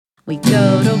We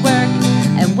go to work,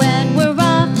 and when we're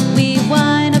off, we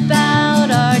whine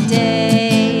about our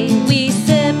day. We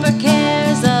sip our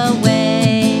cares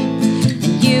away,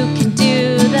 and you can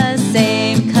do the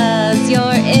same, 'cause you're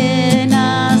in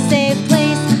a safe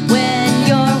place when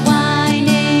you're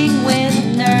whining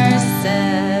with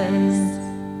nurses.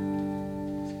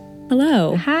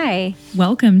 Hello. Hi.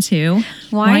 Welcome to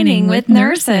Whining with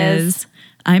Nurses.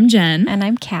 I'm Jen. And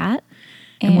I'm Kat.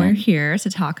 And we're here to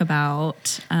talk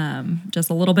about just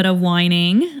a little bit of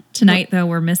whining. Tonight, though,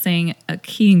 we're missing a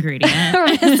key ingredient. We're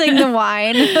missing the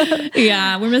wine.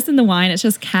 Yeah, we're missing the wine. It's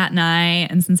just Kat and I.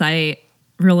 And since I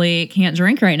really can't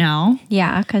drink right now.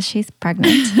 Yeah, because she's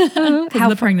pregnant. Because of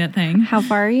the pregnant thing. How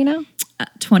far are you now?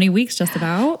 20 weeks just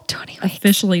about. 20 weeks.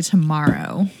 Officially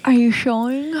tomorrow. Are you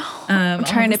showing? I'm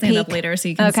trying to stand up peek. later so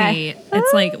you can see.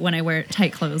 It's like when I wear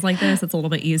tight clothes like this, it's a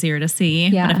little bit easier to see.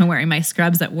 Yeah. But if I'm wearing my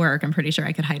scrubs at work, I'm pretty sure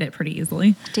I could hide it pretty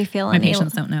easily. Do you feel My any?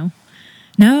 patients don't know.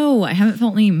 No, I haven't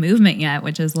felt any movement yet,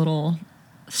 which is a little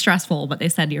stressful. But they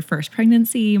said your first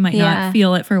pregnancy, you might Yeah. not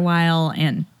feel it for a while.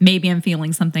 And maybe I'm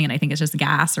feeling something and I think it's just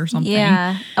gas or something.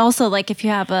 Yeah. Also, like if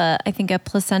you have a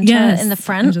placenta in the I'm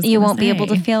front, just you gonna won't be able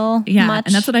to say. feel much.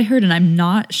 And that's what I heard. And I'm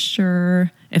not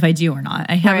sure if I do or not.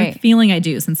 I have a Right. feeling I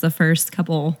do since the first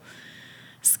couple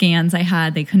scans I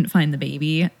had, they couldn't find the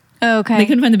baby. Okay. They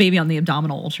couldn't find the baby on the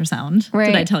abdominal ultrasound. Right.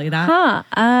 Did I tell you that? Huh.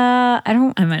 I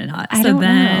don't. I might have not. I So don't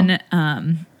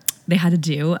then they had to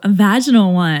do a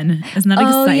vaginal one. Isn't that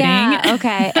exciting? Yeah.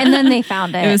 Okay. And then they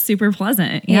found it. It was super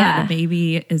pleasant. Yeah, Yeah. the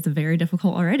baby is very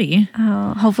difficult already.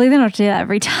 Oh, hopefully they don't have to do that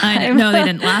every time. No, they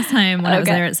didn't. Last time when I was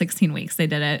Okay. there at 16 weeks, they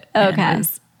did it. And Okay. it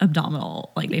was abdominal.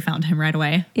 Like they found him right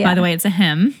away. Yeah. By the way, it's a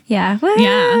him. Yeah. Woo,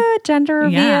 Yeah. Gender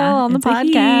reveal Yeah, on the it's a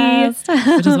he,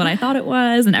 podcast. which is what I thought it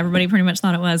was, and everybody pretty much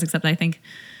thought it was, except I think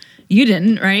you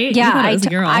didn't, right? You Yeah, thought it was a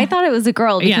girl. I thought it was a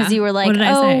girl because Yeah. you were like, What did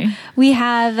I say? we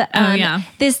have yeah.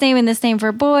 this name and this name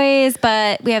for boys,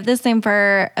 but we have this name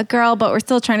for a girl, but we're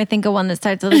still trying to think of one that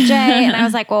starts with a J. And I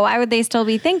was like, well, why would they still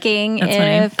be thinking That's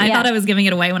if... funny. I thought I was giving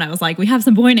it away when I was like, we have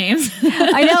some boy names.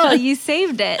 I know, you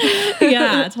saved it.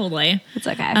 Yeah, totally. It's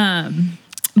okay.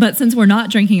 But since we're not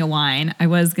drinking a wine, I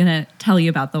was gonna tell you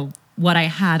about what I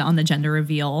had on the gender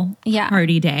reveal Yeah.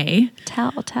 party day.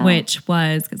 Tell. Which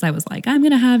was because I was like, I'm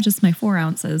going to have just my 4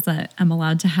 ounces that I'm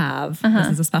allowed to have. This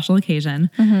is a special occasion.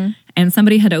 And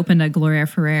somebody had opened a Gloria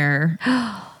Ferrer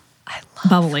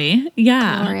bubbly.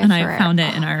 Yeah. Gloria and Ferrer. I found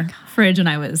it in our fridge and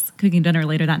I was cooking dinner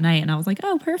later that night and I was like,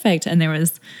 oh, perfect. And there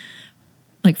was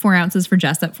like 4 ounces for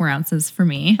Jessup, 4 ounces for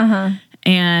me.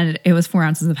 And it was 4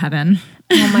 ounces of heaven.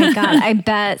 Oh my God. I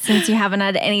bet since you haven't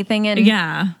had anything in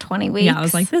Yeah. 20 weeks. Yeah, I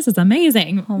was like, this is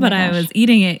amazing. Oh my but I gosh. was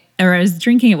eating it, or I was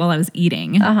drinking it while I was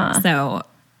eating. So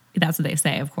that's what they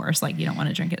say, of course. Like, you don't want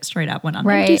to drink it straight up when on an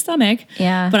empty Right. stomach.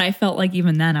 Yeah. But I felt like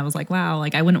even then, I was like, wow,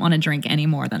 like I wouldn't want to drink any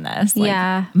more than this. Like,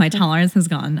 Yeah. My tolerance has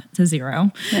gone to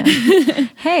 0.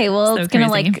 Hey, well, So it's going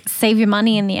to crazy. like save you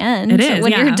money in the end. It is,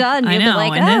 When yeah. you're done, I you'll know, be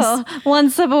like, and oh, 1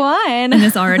 sip of wine. And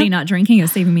this already not drinking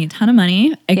is saving me a ton of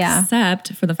money, Yeah.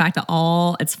 except for the fact that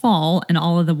it's fall and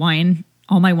all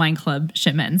my wine club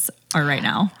shipments are right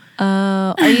now.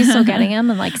 Are you still getting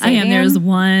them and like I saving am. There's them?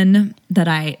 one that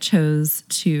I chose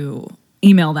to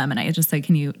email them and I just said,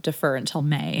 can you defer until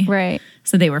May? Right.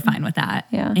 So they were fine with that.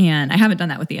 Yeah. And I haven't done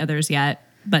that with the others yet,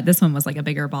 but this one was like a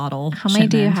bigger bottle. How many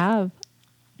do you shipment. have?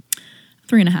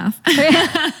 3.5.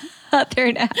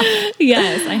 3.5.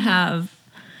 Yes. I have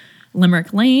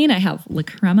Limerick Lane. I have La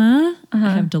Crema. I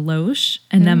have Deloche.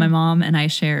 And then my mom and I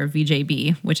share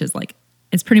VJB, which is like,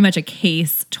 it's pretty much a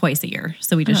case twice a year.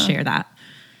 So we just share that.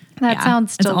 That Yeah.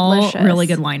 sounds It's delicious. all really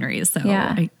good wineries. So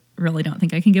Yeah. I really don't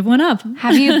think I can give one up.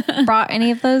 Have you brought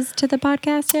any of those to the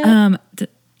podcast yet?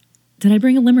 Did I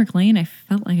bring a Limerick Lane? I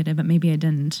felt like I did, but maybe I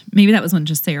didn't. Maybe that was when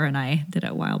just Sarah and I did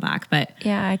it a while back, but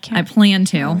Yeah, I can't. I plan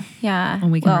to. Yeah. when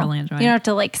we can really enjoy You don't it. have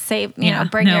to like save, you Yeah, know,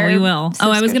 bring no, your we will.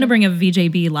 Oh, I was going to subscription. bring a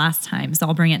VJB last time, so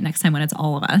I'll bring it next time when it's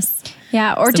all of us.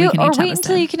 Yeah, or so we can each have wait a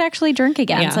until sip. you can actually drink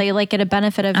again, Yeah. so you like get a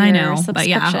benefit of your I know, subscription. but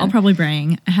yeah, I'll probably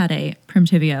bring. I had a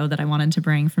Primtivio that I wanted to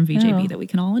bring from VJB Oh. that we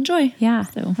can all enjoy. Yeah,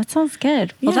 So that sounds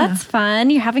good. Well, Yeah. that's fun.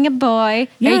 You're having a boy. Are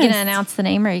you going to Yes. announce the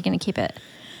name or are you going to keep it?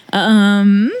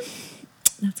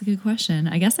 That's a good question.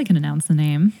 I guess I can announce the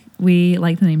name. We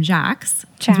like the name Jax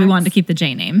because we Jax. wanted to keep the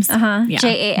J names.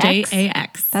 J-A-X?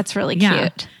 J-A-X. That's really Yeah.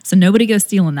 cute. So nobody goes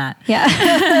stealing that. Yeah,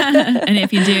 And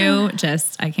if you do,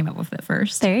 I came up with it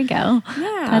first. there you go.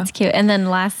 Yeah. That's cute. And then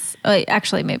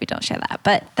actually, maybe don't share that,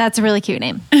 but that's a really cute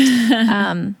name.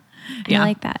 I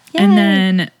like that. And Yay.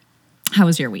 then, how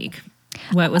was your week?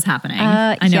 What was happening?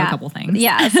 I know yeah. a couple things.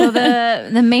 Yeah. So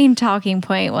the main talking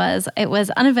point was it was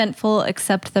uneventful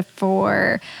except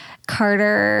for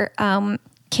Carter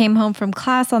came home from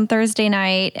class on Thursday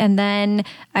night, and then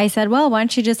I said, well, why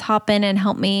don't you just hop in and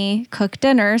help me cook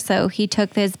dinner? So he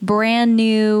took this brand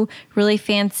new, really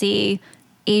fancy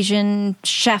Asian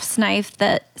chef's knife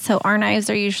so our knives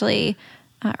are usually,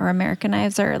 or American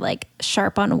knives are like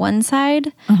sharp on one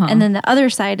side, and then the other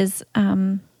side is,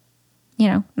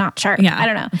 not sharp. Yeah, I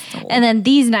don't know. that's old. And then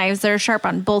these knives, they're sharp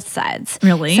on both sides.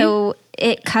 Really? So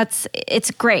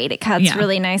it's great. It cuts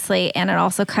really nicely, and it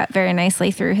also cut very nicely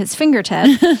through his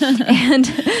fingertip. And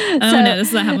no, this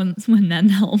is what happens when men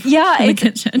help in the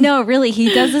kitchen. No, really,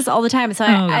 he does this all the time. So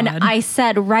I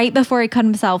said right before he cut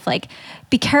himself, like,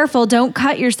 be careful, don't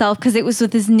cut yourself, because it was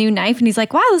with his new knife, and he's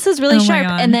like, wow, this is really sharp.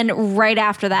 God. And then right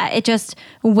after that, it just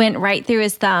went right through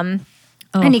his thumb.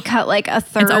 And he cut like a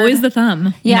third. It's always the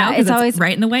thumb. Yeah, it's always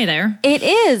right in the way there. It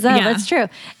is. That's true.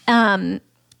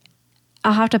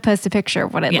 I'll have to post a picture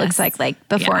of what it looks like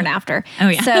before and after. Oh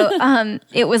yeah. So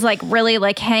it was like really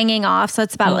like hanging off. So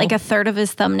it's about like a third of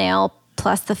his thumbnail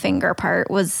plus the finger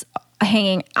part was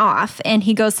hanging off. And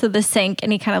he goes to the sink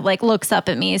and he kind of like looks up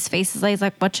at me. His face is like, he's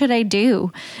like, what should I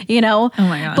do? Oh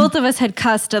my God. Both of us had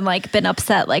cussed and like been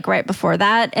upset like right before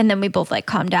that. And then we both like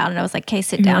calmed down and I was like, okay,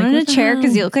 sit down in a chair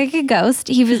because you look like a ghost.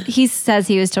 He says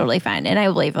he was totally fine. And I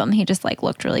believe him. He just like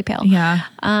looked really pale. Yeah.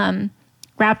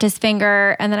 Wrapped his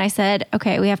finger, and then I said,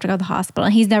 okay, we have to go to the hospital.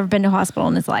 And he's never been to a hospital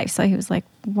in his life. So he was like,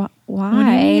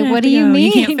 why? What do you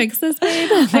mean? You can't fix this,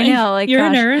 babe? I know. Like, you're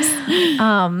gosh. a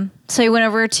nurse. So he went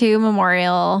over to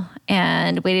Memorial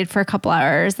and waited for a couple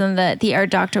hours. And the ER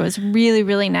doctor was really,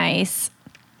 really nice.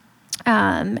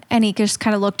 And he just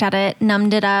kind of looked at it,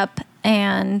 numbed it up,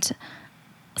 and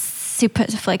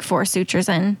put like 4 sutures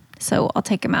in. So I'll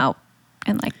take him out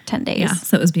in like 10 days. Yeah,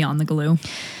 so it was beyond the glue.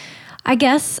 I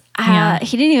guess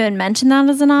he didn't even mention that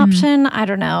as an option. I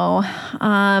don't know.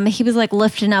 He was like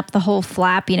lifting up the whole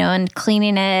flap, and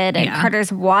cleaning it, and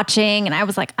Carter's watching, and I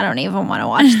was like, I don't even want to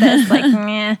watch this. Like,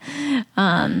 meh.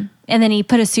 And then he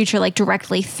put a suture like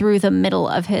directly through the middle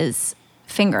of his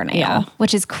fingernail,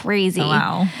 which is crazy. Oh,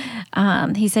 wow.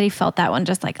 He said he felt that one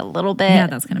just like a little bit. Yeah,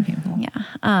 that's kind of painful.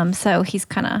 Yeah. So he's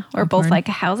we're both like,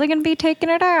 how's he going to be taking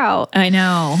it out? I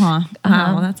know, huh?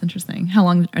 Wow, well, that's interesting. How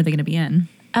long are they going to be in?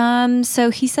 So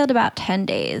he said about 10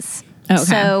 days. Oh, okay.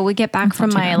 So we get back That's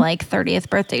from not too my bad. like 30th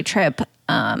birthday trip.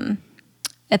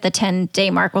 At the 10-day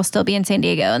mark, we'll still be in San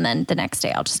Diego. And then the next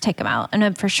day I'll just take him out and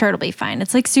I'm for sure it'll be fine.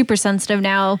 It's like super sensitive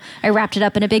now. I wrapped it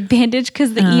up in a big bandage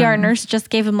because the ER nurse just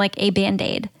gave him like a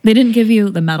Band-Aid. They didn't give you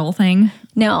the metal thing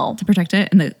No. to protect it?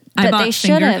 And I But bought they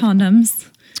finger should've. condoms.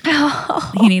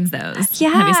 Oh. He needs those. Yeah.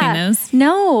 Have you seen those?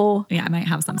 No. Yeah, I might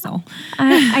have some still.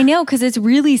 I know because it's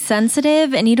really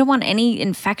sensitive and you don't want any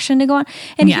infection to go on.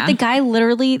 And the guy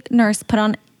literally, nurse, put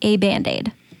on a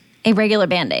Band-Aid, a regular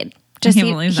Band-Aid. I can't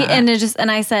believe that.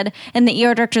 And I said, and the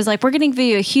ER director's like, we're going to give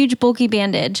you a huge bulky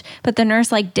bandage. But the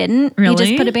nurse like didn't. Really?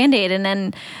 He just put a Band-Aid and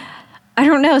then I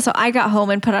don't know. So I got home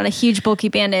and put on a huge bulky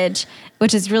bandage,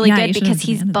 which is really good because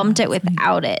he's bumped it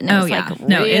without it. And it was like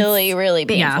really, really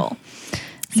painful.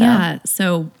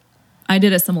 So I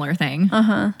did a similar thing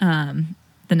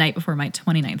the night before my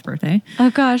 29th birthday. Oh,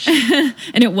 gosh.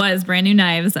 And it was brand new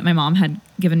knives that my mom had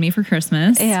given me for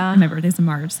Christmas. Yeah. And my birthday's in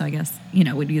March, so I guess,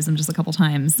 we'd use them just a couple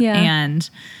times. Yeah. And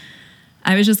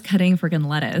I was just cutting freaking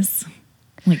lettuce,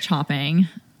 like cutting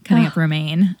up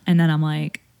romaine. And then I'm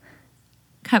like,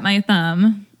 cut my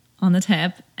thumb on the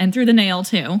tip and through the nail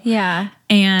too. Yeah.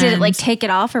 And did it like take it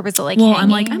off or was it like well, hanging, I'm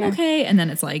like, I'm or? okay. And then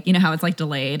it's like, how it's like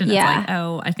delayed and Yeah. it's like,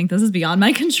 oh, I think this is beyond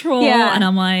my control. Yeah. And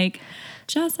I'm like,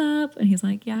 Jessup. And he's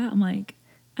like, yeah. I'm like,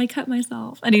 I cut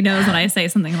myself. And he knows when I say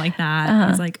something like that.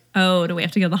 He's like, oh, do we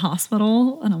have to go to the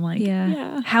hospital? And I'm like,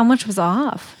 yeah. How much was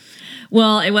off?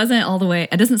 Well, it wasn't all the way.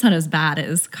 It doesn't sound as bad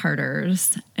as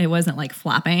Carter's. It wasn't like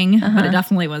flapping, but it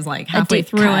definitely was like halfway deep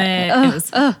through cut. it. Ugh, It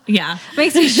was, yeah.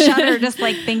 Makes me shudder just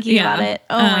like thinking Yeah. about it.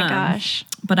 Oh my gosh.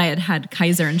 But I had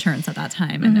Kaiser insurance at that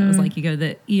time, and it was like you go to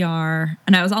the ER,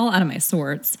 and I was all out of my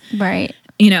sorts, Right.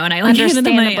 and I like handed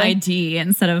them my Understandably. ID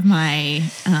instead of my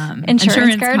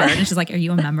Insurance card? card. And she's like, "Are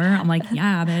you a member?" I'm like,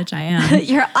 "Yeah, bitch, I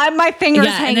am." My fingers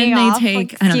Yeah, and hanging then they off. take.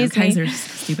 Like, I don't know. excuse me. Kaiser's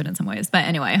stupid in some ways, but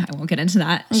anyway, I won't get into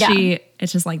that. Yeah.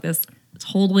 It's just like this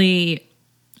totally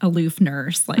aloof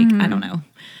nurse. Like I don't know.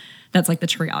 That's like the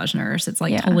triage nurse. It's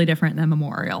like totally different than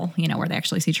Memorial, where they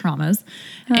actually see traumas.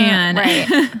 And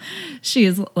right. she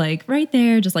is like right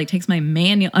there, just like takes my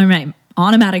my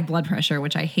automatic blood pressure,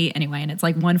 which I hate anyway. And it's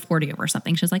like 140 over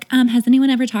something. She's like, has anyone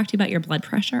ever talked to you about your blood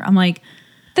pressure? I'm like,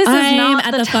 This is I'm not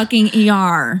at the the fucking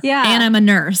ER. Yeah. And I'm a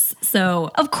nurse. So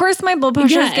Of course, my blood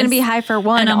pressure is going to be Yes. high for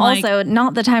one. And I'm like- Also,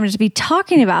 not the time to be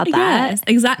talking about that. yes,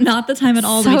 exactly. Not the time at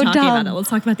all to So be talking about dumb. it. Let's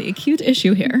talk about the acute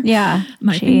issue here. Yeah.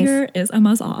 My Jeez. finger is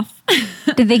almost off.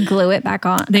 Did they glue it back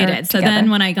on? They or did. So together? then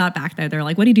when I got back there, they're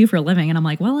like, what do you do for a living? And I'm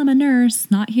like, well, I'm a nurse,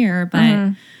 not here.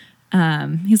 But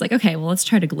he's like, okay, well, let's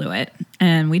try to glue it.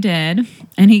 And we did.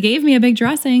 And he gave me a big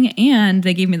dressing and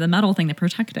they gave me the metal thing to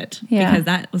protect it Yeah. because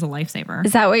that was a lifesaver.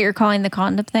 Is that what you're calling the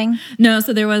condom thing? No,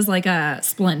 so there was like a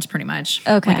splint pretty much.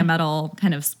 Okay. Like a metal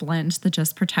kind of splint that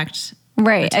just protect.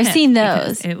 Right. the I've tip seen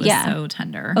because those. It was Yeah. so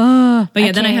tender. Oh, But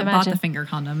yeah, then I can't have bought imagine. the finger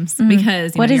condoms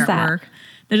because What know, is you're that? at work.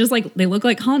 They're just like they look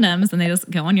like condoms and they just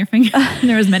go on your finger. And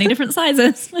there's many different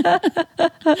sizes.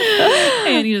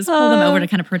 And you just pull them over to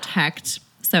kind of protect.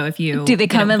 So if you Do they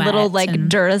get come it in little wet like and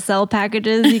Duracell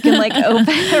packages you can like open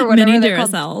or whatever Mini they're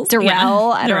called? Duracells. Durell. Yeah.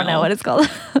 I don't know Durell. what it's called.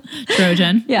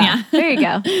 Trojan. Yeah. There you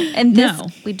go. And this No.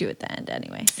 we do at the end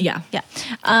anyways. Yeah. Yeah.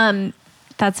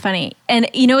 That's funny. And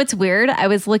you know it's weird? I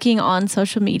was looking on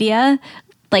social media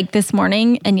like this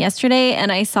morning and yesterday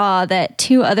and I saw that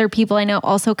 2 other people I know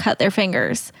also cut their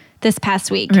fingers this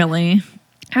past week. Really?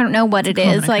 I don't know what it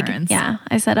common is. Like, occurrence. yeah.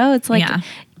 I said, oh, it's like Yeah.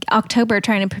 October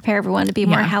trying to prepare everyone to be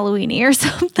more Yeah. Halloween-y or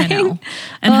something.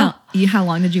 I know. And how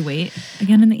long did you wait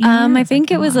again in the ER? I It's think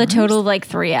like it was a 12 hours? total of like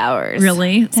 3 hours.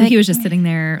 Really? So Like- he was just sitting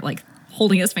there like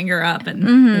holding his finger up and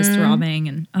it was throbbing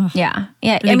and Yeah.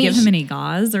 Yeah. Did they give him any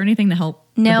gauze or anything to help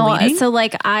the No, bleeding? so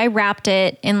like I wrapped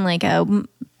it in like a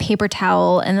paper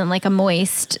towel and then like a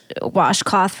moist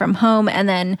washcloth from home, and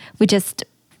then we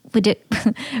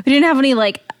didn't have any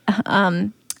like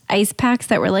ice packs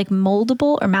that were like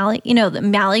moldable or the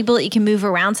malleable that you can move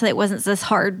around, so that it wasn't this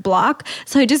hard block.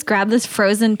 So I just grabbed this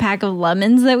frozen pack of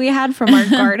lemons that we had from our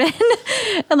garden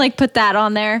and like put that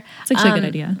on there. It's actually a good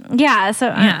idea. Yeah, so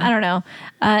Yeah. I don't know.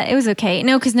 It was okay.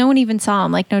 No, because no one even saw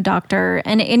him, like no doctor,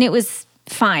 and it was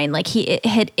fine. Like it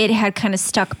had kind of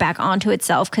stuck back onto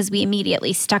itself because we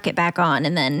immediately stuck it back on,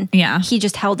 and then Yeah. he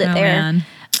just held it Oh, there.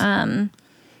 man.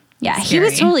 Yeah, he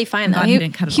was Scary. totally fine I'm though. glad he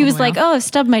didn't cut it He all the was way like, off. "Oh, I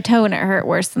stubbed my toe and it hurt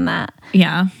worse than that."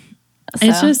 Yeah.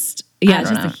 It's So, just I it's don't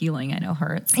just know. the healing I know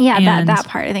hurts. Yeah, And that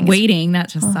part I think is- waiting, that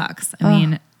just sucks. I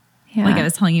mean, Yeah. like I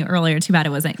was telling you earlier, too bad it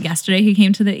wasn't yesterday he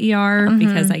came to the ER Mm-hmm.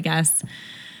 because I guess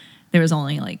there was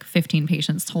only like 15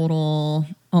 patients total,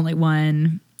 only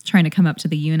one trying to come up to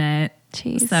the unit.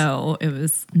 Jeez. So it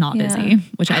was not Yeah. busy,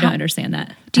 which I don't understand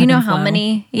that. Do you ebb know and how flow.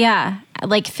 many? Yeah,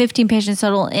 like 15 patients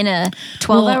total in a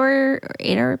 12-hour or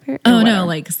 8-hour period. or Oh whatever? no,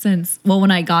 like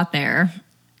when I got there,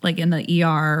 like in the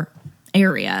ER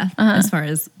area, as far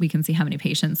as we can see how many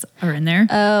patients are in there.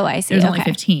 Oh, I see. There's Okay. only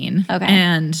 15. Okay.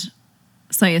 And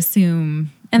so I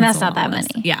assume. And that's a not that lot less.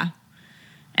 many. Yeah.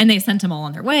 And they sent them all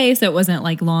on their way. So it wasn't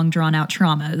like long drawn out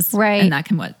traumas. Right. And that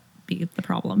can be the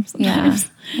problem Yeah.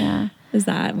 sometimes. Yeah. Is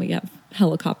that we have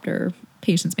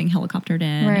patients being helicoptered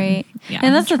in. Right.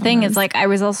 And that's the thing is like I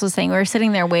was also saying we were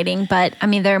sitting there waiting, but I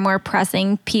mean there are more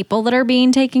pressing people that are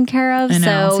being taken care of. I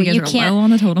know. So you you guys are can't low on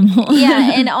the totem pole.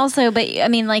 yeah, and also but I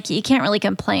mean like you can't really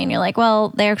complain. You're like, well,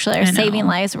 they actually are I know. saving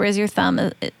lives, whereas your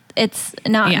thumb it's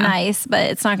not Yeah. nice, but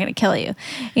it's not going to kill you.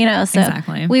 You know, so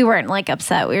Exactly. we weren't like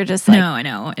upset. We were just like No, I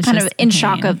know. It's kind just of in the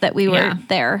shock pain. of that we were Yeah.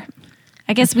 there.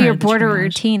 I guess That's we part were of the bored of a triage.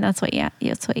 routine. That's what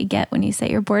you get when you say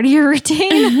you're bored of your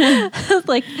routine.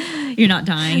 Like You're not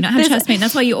dying. You don't have This- chest pain.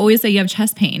 That's why you always say you have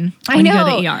chest pain I when you go to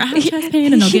know. the ER. I have chest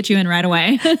pain, and they'll get you in right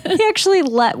away. he actually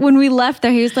when we left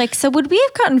there, he was like, "So would we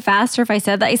have gotten faster if I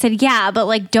said that?" I said, "Yeah, but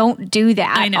like, don't do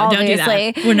that." I know. Obviously.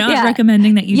 Don't do that. We're not Yeah.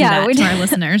 recommending that you Yeah, do we that to do- our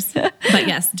listeners. But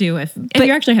yes, do if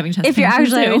you're actually having chest pain. If you're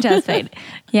please actually do. having chest pain,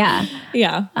 yeah.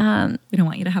 Yeah. We don't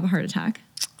want you to have a heart attack.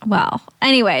 Well,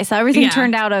 anyway, so everything Yeah.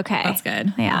 turned out okay. That's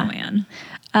good. Yeah. Oh man.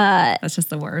 That's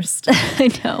just the worst. I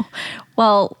know.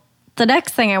 Well, the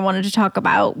next thing I wanted to talk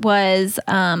about was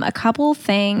a couple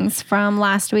things from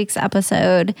last week's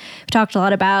episode. We talked a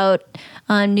lot about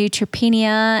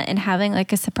neutropenia and having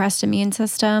like a suppressed immune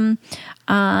system.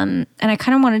 And I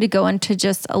kind of wanted to go into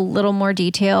just a little more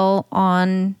detail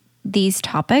on these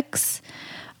topics.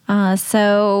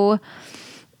 So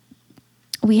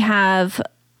we have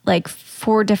like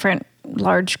 4 different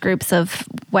large groups of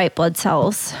white blood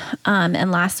cells.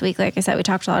 And last week, like I said, we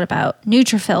talked a lot about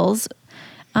neutrophils.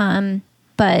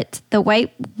 But the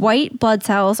white blood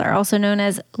cells are also known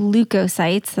as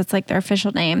leukocytes. That's like their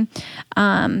official name.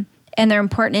 And they're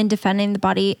important in defending the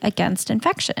body against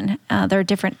infection. There are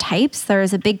different types. There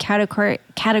is a big category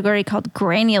called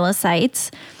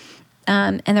granulocytes.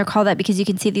 And they're called that because you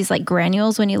can see these like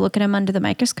granules when you look at them under the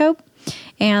microscope.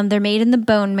 And they're made in the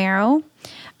bone marrow.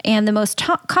 And the most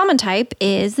common type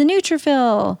is the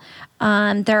neutrophil.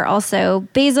 There are also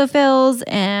basophils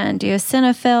and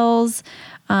eosinophils.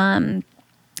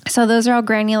 So those are all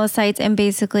granulocytes, and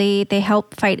basically they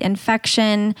help fight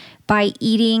infection by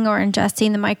eating or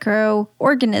ingesting the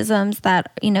microorganisms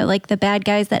that, like the bad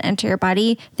guys that enter your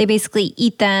body. They basically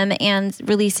eat them and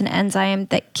release an enzyme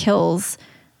that kills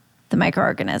the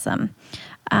microorganism.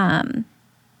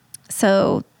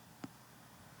 So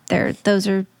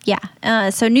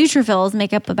neutrophils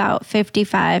make up about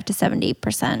 55 to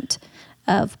 70%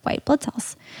 of white blood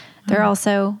cells. There are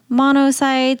also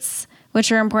monocytes,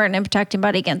 which are important in protecting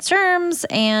body against germs,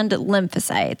 and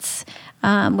lymphocytes,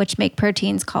 which make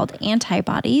proteins called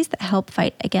antibodies that help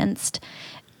fight against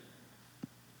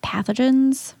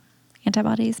pathogens.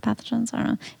 Antibodies, pathogens, I don't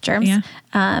know, germs. Yeah.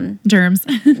 Germs.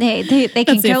 They can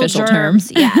That's the kill official germs.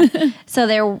 term. Yeah. So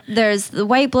there's the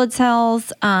white blood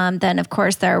cells. Then of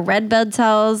course there are red blood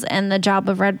cells, and the job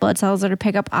of red blood cells are to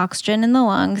pick up oxygen in the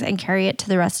lungs and carry it to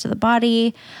the rest of the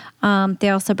body. They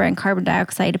also bring carbon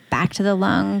dioxide back to the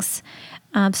lungs,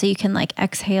 so you can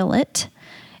exhale it.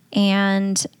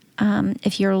 And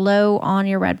if you're low on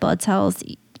your red blood cells,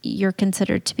 you're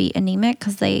considered to be anemic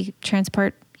because they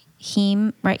transport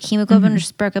hemoglobin, which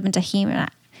is broke up into heme and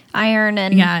iron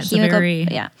and it's a very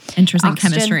interesting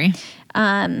oxygen. chemistry.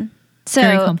 So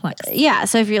very complex. Yeah,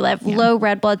 so if you have low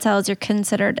red blood cells, you're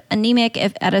considered anemic.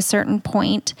 If at a certain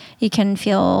point you can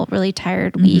feel really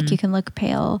tired, weak, you can look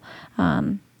pale.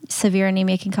 Severe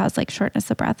anemia can cause shortness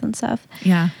of breath and stuff.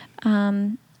 Yeah.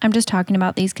 I'm just talking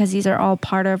about these because these are all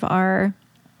part of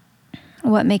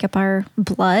what make up our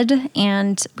blood,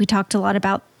 and we talked a lot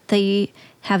about the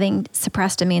having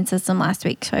suppressed immune system last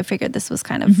week, so I figured this was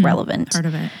kind of relevant. Part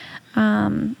of it.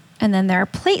 And then there are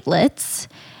platelets.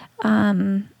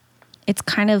 It's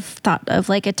kind of thought of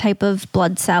like a type of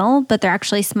blood cell, but they're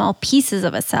actually small pieces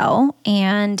of a cell,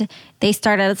 and they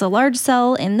start out as a large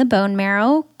cell in the bone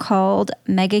marrow called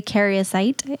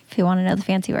megakaryocyte, if you want to know the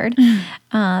fancy word.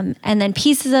 And then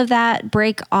pieces of that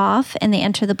break off and they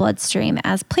enter the bloodstream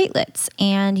as platelets.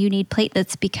 And you need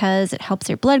platelets because it helps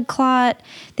your blood clot.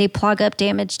 They plug up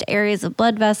damaged areas of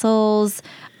blood vessels,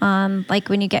 like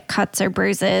when you get cuts or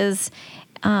bruises.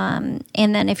 And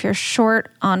then if you're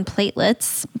short on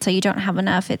platelets, so you don't have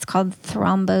enough, it's called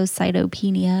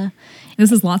thrombocytopenia.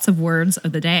 This is lots of words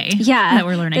of the day that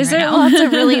we're learning These right are now. lots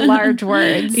of really large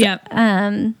words. Yep.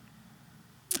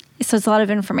 So it's a lot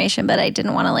of information, but I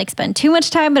didn't want to like spend too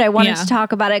much time, but I wanted to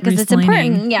talk about it because it's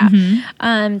important.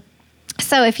 Yeah.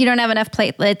 So if you don't have enough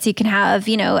platelets, you can have,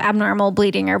 abnormal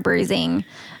bleeding or bruising.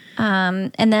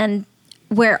 And then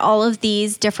where all of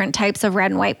these different types of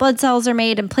red and white blood cells are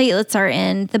made and platelets are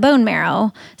in the bone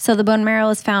marrow. So the bone marrow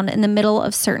is found in the middle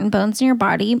of certain bones in your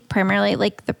body, primarily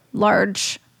like the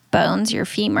large bones, your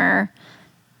femur,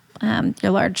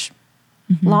 your large,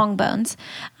 long bones.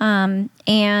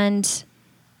 And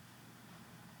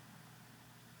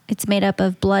it's made up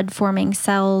of blood-forming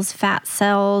cells, fat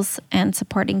cells, and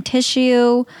supporting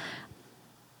tissue,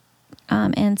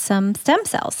 and some stem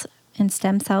cells. And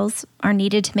stem cells are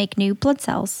needed to make new blood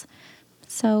cells.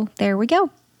 So there we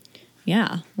go.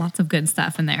 Yeah, lots of good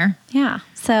stuff in there. Yeah.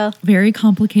 So very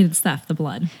complicated stuff, the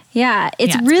blood. Yeah,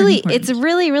 it's really,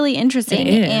 really interesting.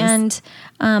 It is. And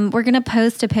we're going to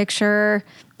post a picture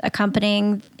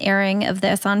accompanying airing of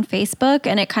this on Facebook.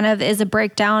 And it kind of is a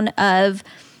breakdown of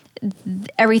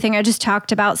everything I just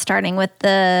talked about, starting with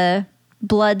the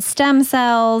blood stem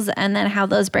cells and then how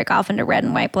those break off into red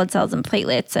and white blood cells and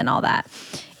platelets and all that.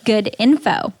 Good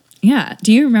info. Yeah.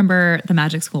 Do you remember the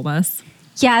Magic School Bus?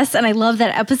 Yes, and I love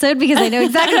that episode because I know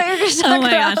exactly what you're going to talk about. Oh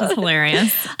my gosh, it's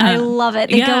hilarious. I love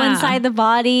it. They go inside the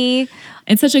body.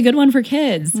 It's such a good one for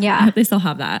kids. Yeah. I hope they still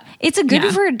have that. It's a good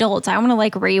one for adults. I want to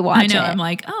rewatch it. I know. I'm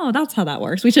like, oh, that's how that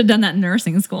works. We should have done that in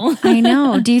nursing school. I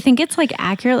know. Do you think it's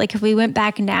accurate? Like if we went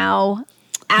back now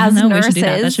as nurses. We should do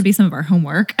that. That should be some of our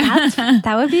homework.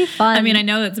 That would be fun. I mean, I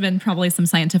know it's been probably some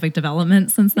scientific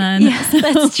development since then. Yeah,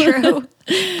 that's true.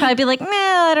 Probably be like, nah,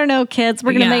 I don't know, kids.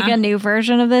 We're going to make a new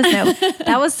version of this. No,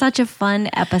 that was such a fun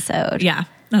episode. Yeah,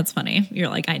 that's funny. You're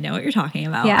like, I know what you're talking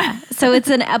about. Yeah. So it's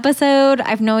an episode, I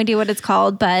have no idea what it's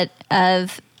called, but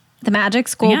of the Magic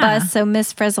School Bus. So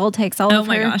Miss Frizzle takes all of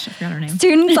her I forgot her name.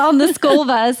 students on the school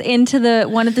bus into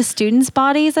one of the students'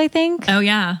 bodies, I think. Oh,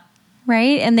 yeah.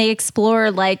 Right? And they explore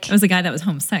It was a guy that was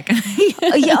homesick.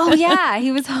 oh yeah,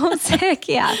 he was homesick.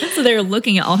 Yeah. So they were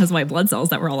looking at all his white blood cells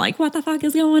that were all like, what the fuck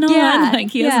is going on? Yeah.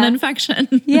 He has an infection.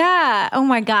 Yeah. Oh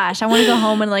my gosh. I want to go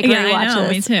home and rewatch I know,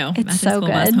 this. Me too. It's Magic so School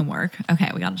good. Bus homework. Okay,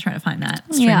 we got to try to find that.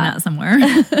 Stream that somewhere.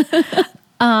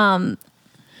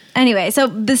 Anyway, so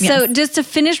just to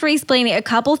finish re-explaining a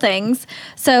couple things.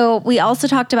 So we also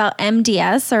talked about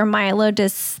MDS or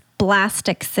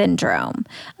myelodysplastic syndrome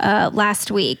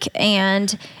last week,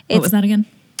 and What was that again?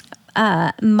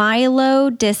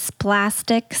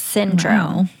 Myelodysplastic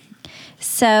syndrome. Wow.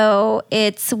 So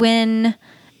it's when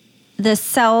the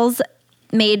cells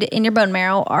made in your bone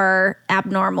marrow are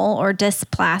abnormal or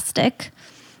dysplastic.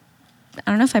 I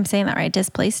don't know if I'm saying that right.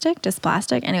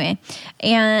 Dysplastic. Anyway.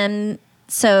 And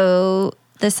so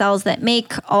the cells that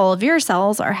make all of your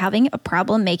cells are having a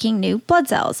problem making new blood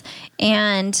cells.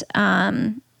 And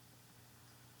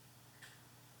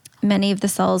many of the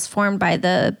cells formed by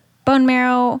the bone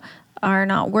marrow are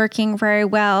not working very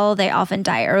well. They often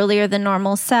die earlier than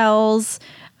normal cells.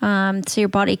 So your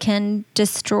body can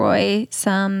destroy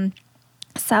some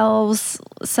cells.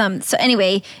 So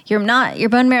anyway, your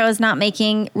bone marrow is not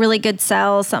making really good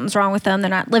cells. Something's wrong with them. They're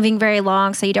not living very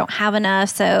long, so you don't have enough.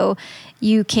 So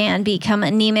you can become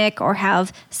anemic or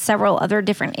have several other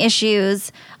different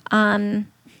issues.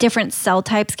 Different cell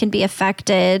types can be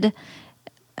affected.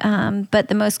 But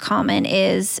the most common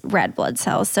is red blood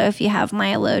cells. So if you have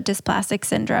myelodysplastic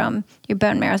syndrome, your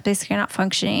bone marrow is basically not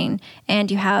functioning and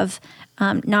you have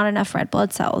not enough red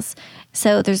blood cells.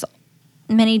 So there's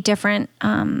many different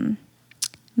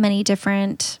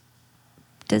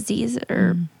diseases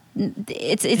or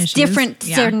it's Issues. different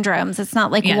Yeah. syndromes. It's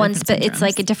not like one, different it's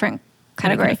like a syndromes. different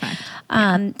category. That it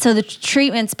could So the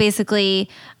treatment's basically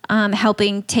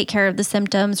helping take care of the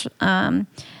symptoms,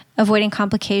 avoiding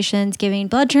complications, giving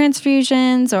blood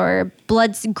transfusions or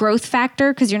blood growth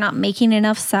factor because you're not making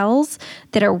enough cells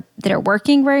that are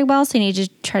working very well. So you need to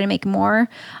try to make more.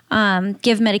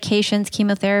 Give medications,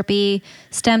 chemotherapy,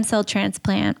 stem cell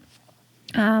transplant.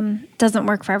 Doesn't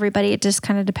work for everybody. It just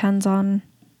kind of depends on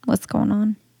what's going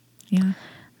on. Yeah.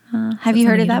 Have you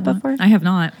heard of that before? I have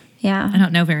not. Yeah. I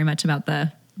don't know very much about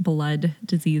the blood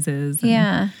diseases. and-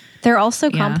 Yeah. They're also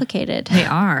Yeah. complicated. They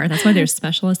are. That's why there's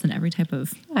specialists in every type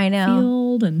of I know.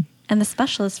 field. And And the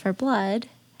specialist for blood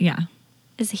yeah,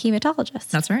 is a hematologist.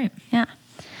 that's right. Yeah.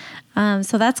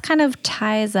 So that's kind of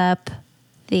ties up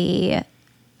the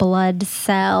blood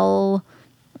cell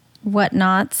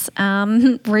whatnots,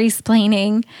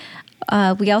 re-explaining.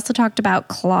 We also talked about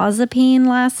clozapine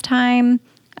last time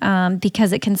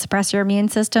because it can suppress your immune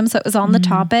system. So it was on the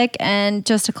topic. And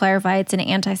just to clarify, it's an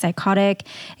antipsychotic.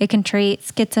 It can treat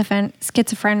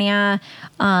schizophrenia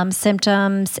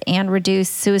symptoms and reduce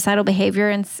suicidal behavior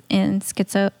in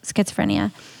schizophrenia.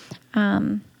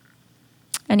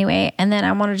 Anyway, and then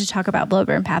I wanted to talk about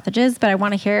blood-borne pathogens, but I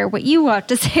want to hear what you want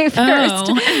to say first.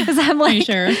 Oh. 'Cause I'm Are like, you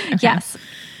sure? Okay. Yes.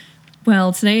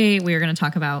 Well, today we are going to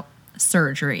talk about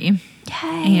surgery.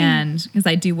 Yay. And because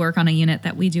I do work on a unit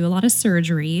that we do a lot of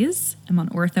surgeries, I'm on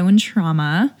ortho and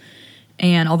trauma.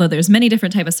 And although there's many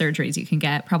different type of surgeries you can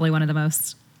get, probably one of the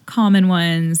most common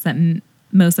ones that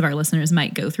most of our listeners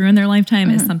might go through in their lifetime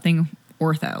is something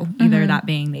ortho. Either that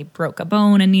being they broke a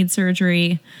bone and need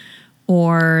surgery,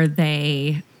 or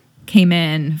they came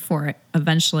in for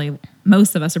eventually,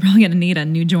 most of us are probably going to need a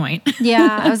new joint.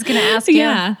 Yeah, I was going to ask you.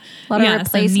 Yeah. A lot of So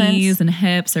replacements. knees and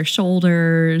hips or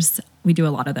shoulders. We do a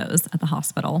lot of those at the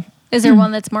hospital. Is there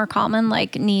one that's more common,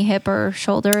 like knee, hip, or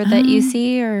shoulder that you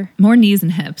see? Or More knees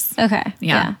and hips. okay,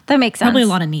 yeah, that makes sense. Probably a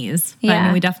lot of knees. But I Yeah.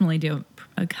 mean, we definitely do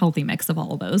a healthy mix of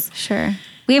all of those. Sure.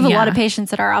 We have a lot Yeah. of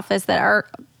patients at our office that are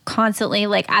constantly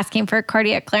like asking for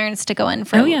cardiac clearance to go in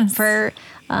for Oh, yes.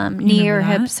 knee or Remember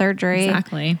hip that? surgery.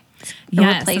 Exactly. Yes. So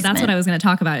that's replacement. what I was going to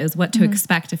talk about is what to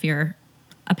expect if you're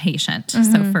a patient.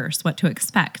 So first, what to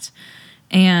expect.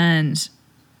 And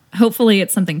hopefully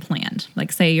it's something planned.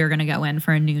 Like say you're going to go in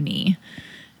for a new knee.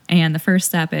 And the first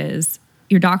step is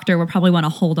your doctor will probably want to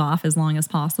hold off as long as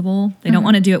possible. They don't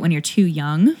want to do it when you're too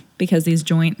young because these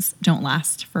joints don't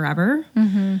last forever.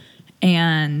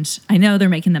 And I know they're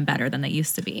making them better than they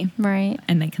used to be. Right.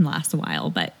 And they can last a while.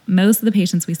 But most of the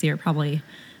patients we see are probably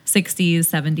 60s,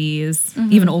 70s,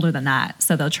 even older than that.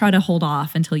 So they'll try to hold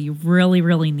off until you really,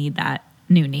 really need that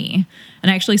new knee. And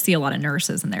I actually see a lot of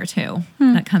nurses in there too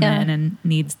that come yeah. in and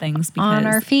needs things because On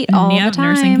our feet all the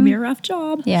nursing can time. be a rough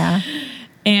job. Yeah.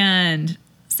 And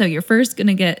so you're first going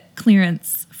to get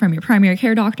clearance from your primary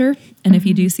care doctor. And if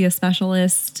you do see a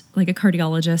specialist, like a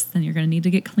cardiologist, then you're going to need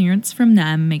to get clearance from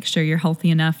them. Make sure you're healthy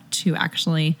enough to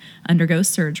actually undergo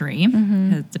surgery.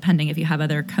 'Cause depending if you have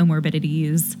other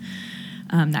comorbidities,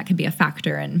 that could be a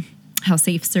factor in how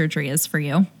safe surgery is for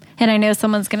you. And I know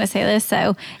someone's going to say this,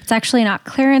 so it's actually not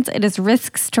clearance, it is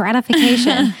risk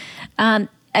stratification.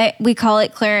 we call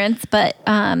it clearance, but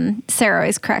Sarah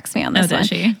always corrects me on this does one.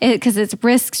 she? Because it's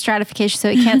risk stratification, so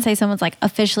we can't say someone's like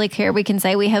officially clear. We can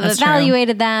say we have That's true.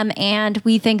 evaluated them and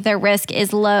we think their risk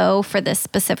is low for this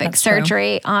specific That's true.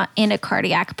 surgery in a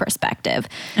cardiac perspective.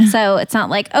 So it's not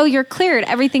like, oh, you're cleared,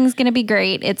 everything's going to be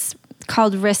great. It's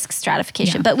called risk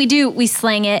stratification, Yeah. but we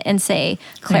slang it and say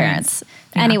clearance.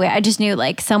 Yeah. Anyway, I just knew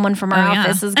like someone from our Oh, yeah.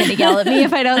 office is going to yell at me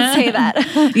if I don't say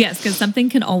that. Yes, because something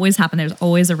can always happen. There's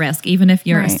always a risk, even if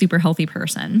you're a Right. super healthy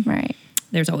person. Right.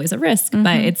 There's always a risk,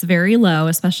 but it's very low,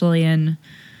 especially in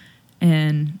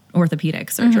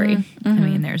orthopedic surgery. I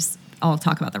mean, I'll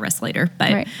talk about the risk later,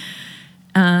 but Right.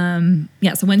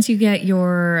 yeah. So once you get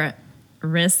your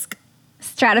risk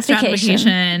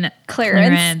Stratification.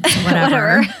 Clearance,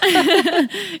 whatever,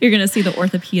 you're going to see the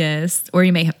orthopedist, or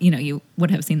you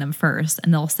would have seen them first,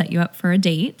 and they'll set you up for a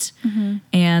date,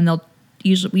 and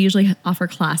we usually offer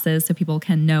classes so people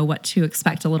can know what to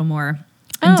expect a little more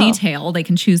in Oh. detail. They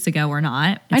can choose to go or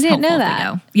not. I It's didn't know helpful if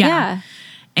that. they go. Yeah.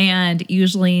 And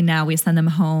usually now we send them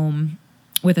home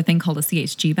with a thing called a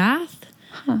CHG bath,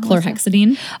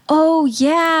 chlorhexidine. Oh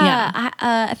yeah. Yeah.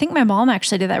 I think my mom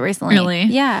actually did that recently. Really?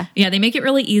 Yeah. Yeah, they make it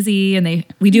really easy, and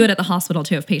we do it at the hospital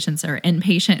too if patients are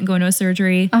inpatient and going to a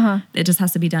surgery. It just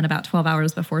has to be done about 12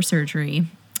 hours before surgery,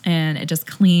 and it just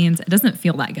cleans. It doesn't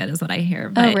feel that good is what I hear,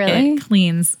 but really? it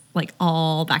cleans like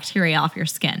all bacteria off your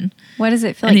skin. What does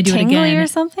it feel And like? they do it Tingly again. or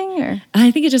something? Or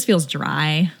I think it just feels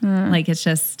dry. Like it's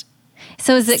just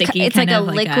so is it? sticky, It's like kind a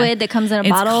of like liquid that comes in a it's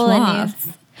bottle,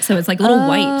 cloth. So it's like little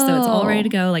wipes. So it's all Oh. ready to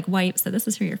go, like wipes. So this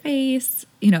is for your face,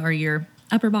 or your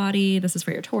upper body. This is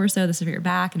for your torso. This is for your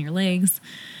back and your legs.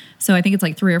 So I think it's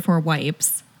like 3 or 4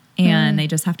 wipes, and they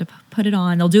just have to put it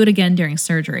on. They'll do it again during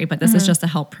surgery, but this is just to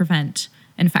help prevent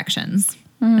infections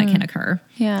that can occur.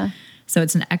 Yeah. So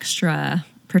it's an extra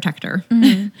protector.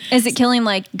 Is it killing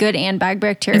like good and bad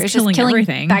bacteria? It's killing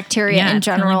everything. Bacteria Yeah, in it's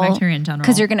killing general. bacteria in general.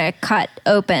 Because you're gonna cut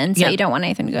open, so Yep. you don't want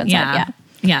anything to go inside. Yeah.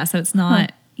 Yeah. So it's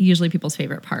not usually people's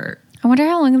favorite part. I wonder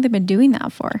how long have they been doing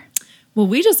that for? Well,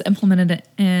 we just implemented it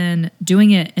in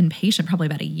doing it inpatient probably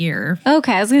about a year.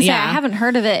 Okay, I was gonna say Yeah. I haven't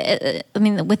heard of it. I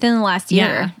mean, within the last year.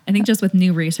 Yeah. I think just with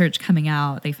new research coming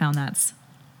out, they found that's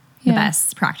the Yeah.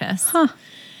 best practice. Huh.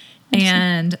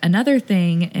 And another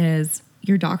thing is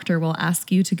your doctor will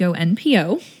ask you to go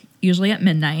NPO, usually at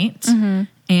midnight. Mm-hmm.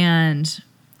 And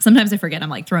sometimes I forget, I'm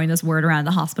like throwing this word around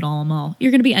the hospital, and well,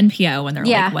 you're going to be NPO. And they're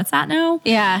Yeah. like, what's that now?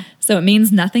 Yeah. So it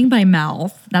means nothing by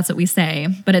mouth. That's what we say.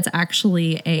 But it's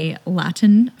actually a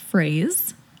Latin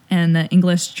phrase. And the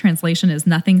English translation is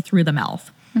nothing through the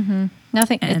mouth.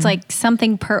 Nothing. And- It's like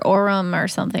something per orum or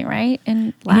something, right?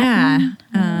 In Latin.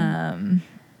 Yeah.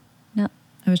 No.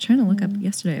 I was trying to look up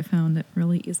yesterday. I found it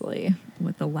really easily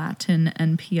what the Latin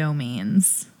NPO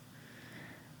means.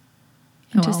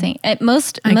 Oh, well. Interesting.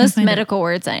 Most I can most find it. medical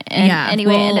words, Yeah,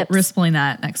 anyway, we'll end up. explain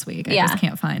that next week. I just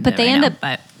can't find but it they right end now, up.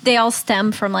 but They all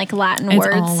stem from like Latin it's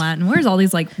words. all Latin words, all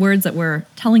these like words that we're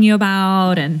telling you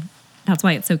about, and that's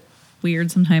why it's so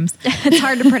weird sometimes. It's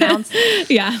hard to pronounce.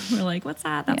 Yeah, we're like, what's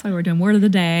that? That's why we're doing word of the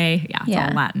day. Yeah, it's Yeah.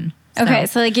 all Latin. Okay,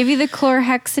 so they give you the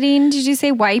chlorhexidine. Did you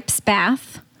say wipes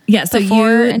bath? Yeah, so before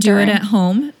you and do it during? at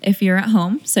home if you're at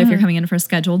home. So if you're coming in for a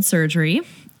scheduled surgery,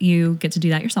 you get to do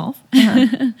that yourself.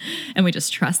 And we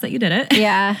just trust that you did it.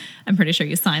 Yeah. I'm pretty sure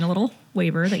you sign a little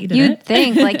waiver that you did You'd it.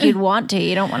 think like you'd want to.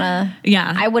 You don't want to.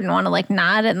 Yeah. I wouldn't want to like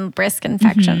nod and risk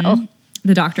infection. Oh,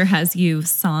 The doctor has you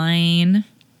sign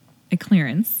a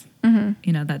clearance,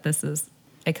 that this is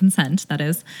a consent, that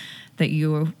is, that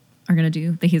you are going to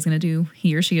do, that he's going to do,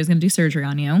 he or she is going to do surgery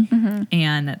on you,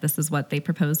 and that this is what they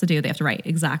propose to do. They have to write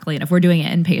exactly, and if we're doing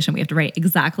it inpatient, we have to write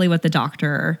exactly what the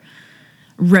doctor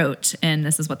wrote, and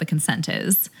this is what the consent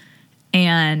is.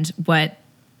 And what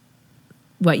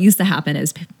used to happen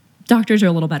is doctors are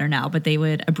a little better now, but they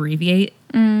would abbreviate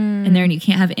in there, and you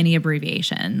can't have any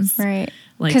abbreviations. right.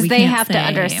 Like, Because we they can't have to say-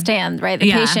 understand, right? The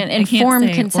Yeah, patient it can't informed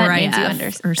say consent means you RIF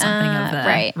understand. or something of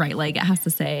the right. leg. It has to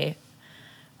say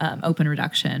open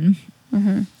reduction,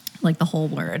 like the whole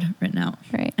word written out.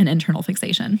 Right. And internal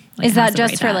fixation. Like, Is it has that to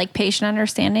just write for that. like patient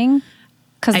understanding?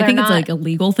 Because I think it's like a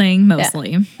legal thing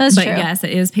mostly. that's but true. yes,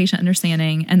 it is patient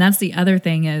understanding. And that's the other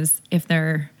thing is if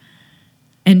they're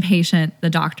inpatient, the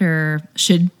doctor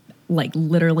should like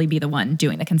literally be the one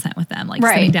doing the consent with them. Like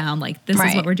Right. sitting down, like this is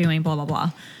Right. what we're doing, blah, blah,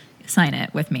 blah. Sign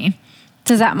it with me.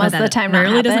 Does that most But of the that time not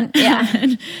rarely happen? doesn't Yeah.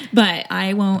 happen. But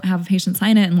I won't have a patient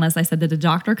sign it unless I said, did the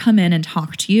doctor come in and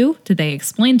talk to you? Did they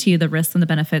explain to you the risks and the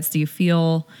benefits? Do you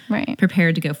feel Right.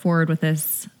 prepared to go forward with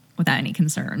this without any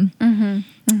concern?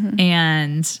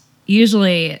 And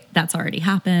usually that's already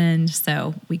happened,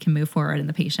 so we can move forward and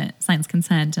the patient signs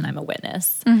consent and I'm a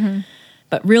witness.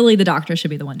 But really, the doctor should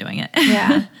be the one doing it.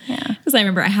 Yeah. Yeah. Because I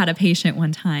remember I had a patient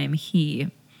one time. He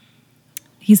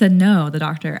said, no, the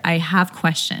doctor, I have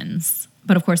questions.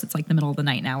 But of course, it's like the middle of the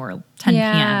night now or 10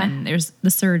 Yeah. p.m. and there's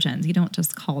the surgeons. You don't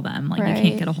just call them. Like, Right. you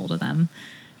can't get a hold of them.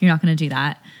 You're not going to do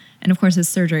that. And of course, his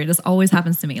surgery, this always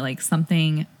happens to me. Like,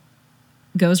 something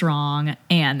goes wrong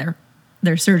and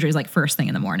their surgery is like first thing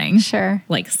in the morning. Sure.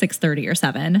 Like 6:30 or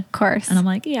 7. Of course. And I'm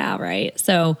like, yeah, right.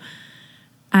 So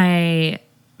I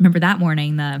remember that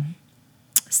morning, the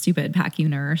stupid PACU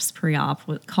nurse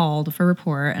pre-op called for a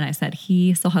report, and I said,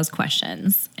 he still has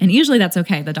questions. And usually that's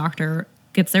okay. The doctor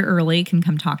gets there early, can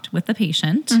come talk with the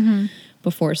patient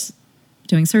before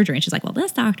doing surgery. And she's like, well,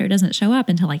 this doctor doesn't show up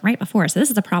until like right before. So this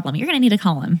is a problem. You're going to need to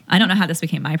call him. I don't know how this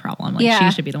became my problem. Like, Yeah.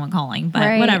 she should be the one calling, but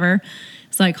Right. whatever.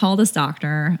 So I called this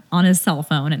doctor on his cell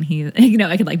phone, and he, you know,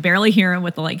 I could like barely hear him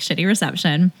with the like shitty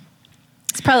reception.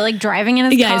 It's probably like driving in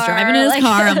his car. He's driving in his like-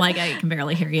 car. I'm like, I can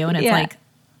barely hear you. And it's Yeah. like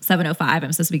 7:05.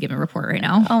 I'm supposed to be giving a report right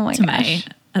now Oh my to gosh. my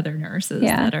other nurses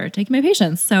Yeah. that are taking my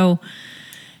patients. So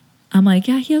I'm like,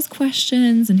 yeah, he has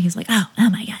questions. And he's like, oh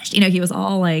my gosh. You know, he was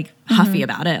all like huffy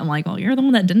about it. I'm like, well, you're the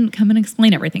one that didn't come and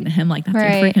explain everything to him. Like, that's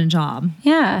Right. your freaking job.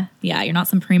 Yeah. Yeah, you're not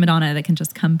some prima donna that can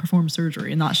just come perform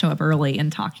surgery and not show up early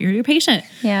and talk to your patient.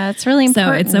 Yeah. It's really So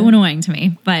important. it's so annoying to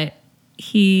me. But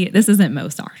this isn't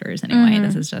most doctors anyway.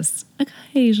 This is just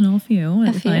occasional few.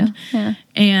 A few. Yeah.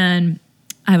 And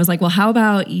I was like, well, how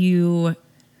about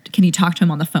can you talk to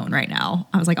him on the phone right now?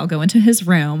 I was like, I'll go into his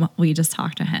room. Will you just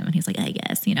talk to him? And he's like, I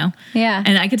guess, you know? Yeah.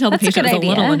 And I could tell the That's a patient was good a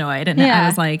little idea. annoyed. And Yeah. I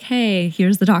was like, hey,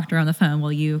 here's the doctor on the phone.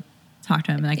 Will you talk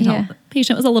to him? And I could Yeah. tell the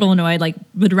patient was a little annoyed, like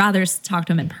would rather talk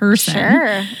to him in person.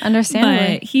 Sure.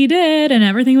 Understandably. But he did, and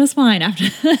everything was fine after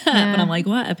that. But I'm like,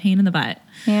 what a pain in the butt.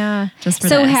 Yeah. Just for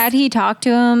so this. had he talked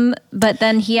to him, but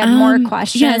then he had more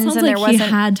questions Yeah, it sounds and like there wasn't. he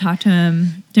had talked to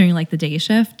him during like the day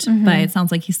shift, but it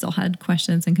sounds like he still had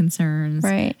questions and concerns.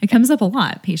 Right. It comes up a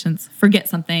lot. Patients forget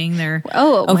something. They're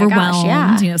Oh, my overwhelmed. gosh,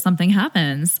 yeah. You know, something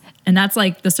happens. And that's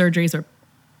like the surgeries where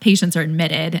patients are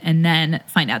admitted and then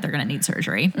find out they're going to need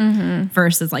surgery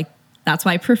versus like, that's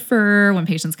why I prefer when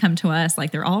patients come to us,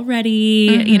 like they're all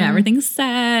ready, you know, everything's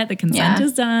set, the consent Yeah.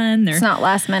 is done. They're, It's not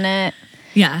last minute.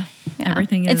 yeah, Yeah.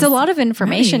 everything is It's a lot of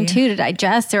information ready. too to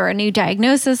digest, or a new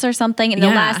diagnosis or something. And the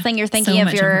Yeah, last thing you're thinking so of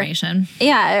much your information.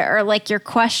 yeah, or like your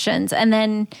questions. And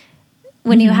then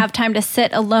when you have time to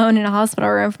sit alone in a hospital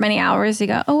room for many hours, you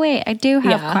go, oh wait, I do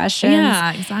have questions.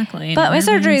 Yeah, exactly. But my And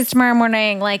surgery nervous. is tomorrow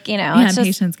morning. Like, you know, Yeah, it's and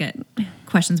just patients get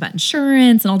questions about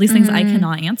insurance and all these things I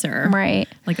cannot answer. right.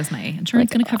 Like, is my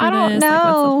insurance Like, going to cover I don't this? Like,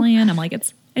 what's know. the plan? I'm like,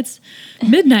 it's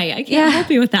midnight. I can't Yeah. help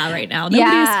you with that right now. Nobody's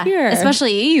Yeah. here.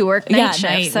 Especially you work night yeah, shift.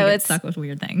 night, So we get it's stuck with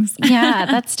weird things. yeah,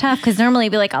 that's tough because normally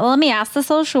you'd be like, oh, let me ask the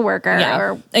social worker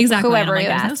or exactly. whoever And you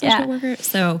I'm like, ask. there's no social Yeah. worker.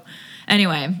 So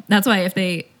anyway, that's why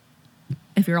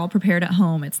if you're all prepared at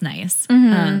home, it's nice.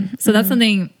 Mm-hmm. So that's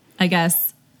something, I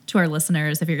guess, to our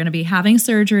listeners, if you're going to be having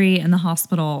surgery in the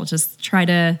hospital, just try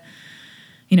to,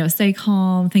 you know, stay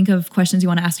calm, think of questions you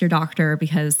want to ask your doctor,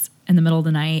 because in the middle of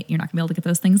the night, you're not gonna be able to get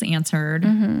those things answered,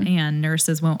 and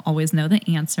nurses won't always know the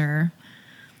answer.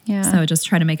 Yeah. So just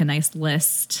try to make a nice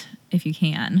list if you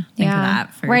can. Think of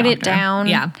that for your Write it doctor. down.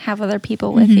 Yeah. Have other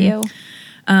people with you.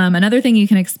 Another thing you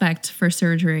can expect for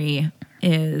surgery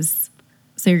is,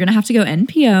 so you're going to have to go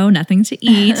NPO, nothing to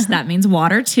eat. That means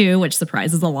water too, which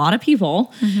surprises a lot of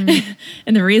people.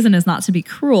 And the reason is not to be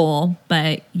cruel,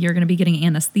 but you're going to be getting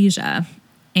anesthesia,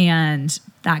 and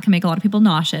that can make a lot of people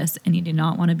nauseous, and you do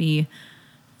not want to be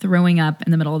throwing up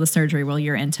in the middle of the surgery while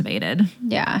you're intubated.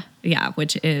 Yeah. Yeah,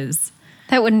 which is...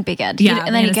 That wouldn't be good. Yeah,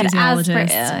 And then you the could ask for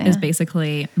anesthesiologist is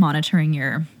basically monitoring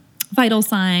your vital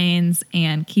signs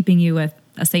and keeping you with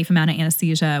a safe amount of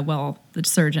anesthesia while the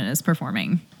surgeon is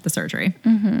performing the surgery.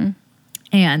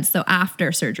 And so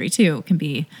after surgery too can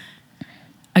be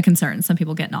a concern. Some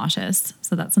people get nauseous,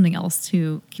 so that's something else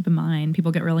to keep in mind.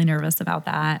 People get really nervous about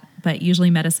that, but usually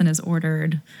medicine is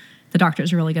ordered. The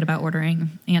doctor's really good about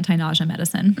ordering anti-nausea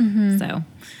medicine. So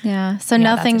Yeah. So Yeah,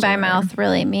 nothing that's by what you're mouth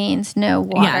really means no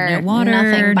water. yeah, no water,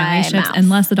 Nothing no by ice chips, mouth.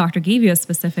 unless the doctor gave you a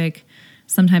specific.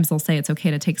 Sometimes they'll say it's okay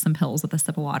to take some pills with a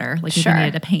sip of water, like if Sure. you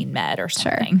needed a pain med or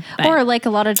Sure. something. But- Or like a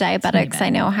lot of diabetics I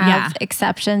know have Yeah.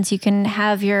 exceptions. You can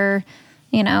have your,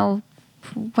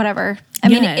 whatever. I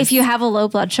mean, Yes. if you have a low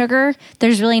blood sugar,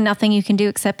 there's really nothing you can do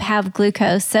except have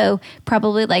glucose. So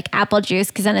probably like apple juice,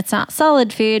 because then it's not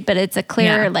solid food, but it's a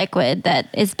clear Yeah. liquid that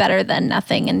is better than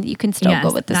nothing, and you can still yes,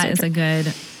 go with the that is surgery.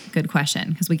 a good question,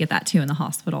 because we get that too in the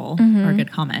hospital, Mm-hmm. or a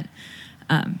good comment.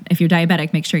 If you're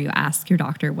diabetic, make sure you ask your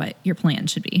doctor what your plan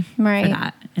should be Right. for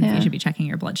that, and if Yeah. you should be checking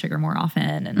your blood sugar more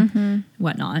often and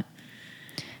whatnot.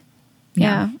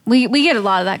 Yeah. We get a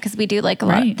lot of that because we do like a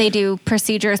lot. Right. They do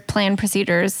planned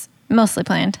procedures, mostly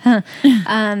planned,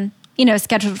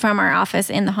 scheduled from our office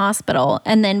in the hospital.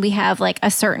 And then we have like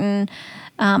a certain,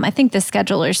 I think the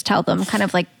schedulers tell them kind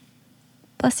of like,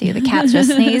 bless you, the cat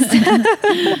just sneezed.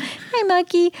 Hi,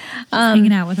 Mucky.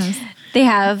 Hanging out with us. They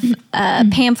have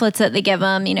pamphlets that they give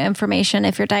them, information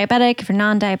if you're diabetic, if you're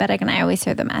non-diabetic. And I always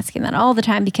hear them asking that all the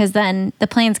time because then the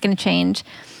plan's going to change.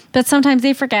 But sometimes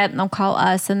they forget and they'll call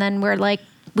us. And then we're like,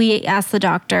 we ask the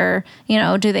doctor,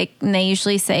 and they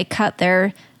usually say cut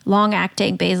their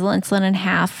long-acting basal insulin in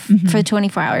half for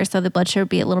 24 hours. So the blood sugar would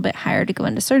be a little bit higher to go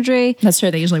into surgery. That's true.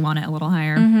 They usually want it a little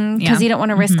higher. Because you don't want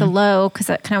to risk a low because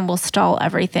that kind of will stall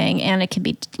everything and it can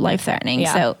be life-threatening.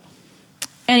 Yeah. So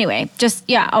anyway, just,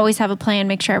 always have a plan.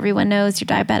 Make sure everyone knows you're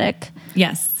diabetic.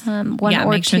 Yes. One or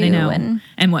make sure two. they know.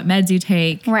 And what meds you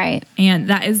take. Right. And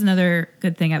that is another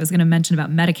good thing I was going to mention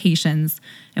about medications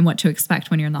and what to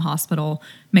expect when you're in the hospital.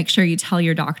 Make sure you tell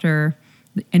your doctor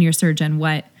and your surgeon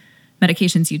what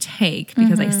medications you take,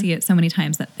 because I see it so many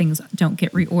times that things don't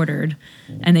get reordered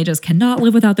and they just cannot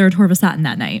live without their atorvastatin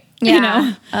that night.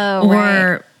 Yeah. Oh, or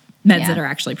right. meds that are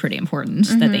actually pretty important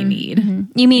that they need.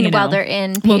 You mean while they're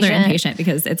inpatient? Well, they're inpatient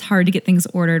because it's hard to get things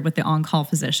ordered with the on-call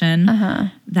physician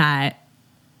that,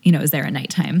 is there at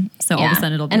nighttime. So all of a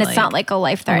sudden it'll be and it's not like a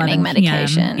life-threatening 11 p.m.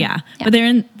 medication. Yeah. But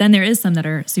then there is some that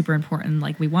are super important.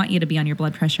 Like we want you to be on your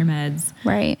blood pressure meds.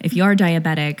 Right. If you are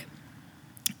diabetic,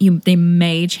 they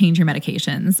may change your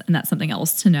medications, and that's something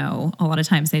else to know. A lot of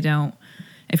times they don't.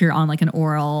 If you're on like an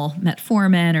oral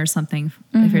metformin or something,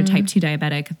 if you're type 2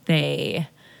 diabetic, they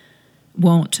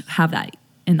won't have that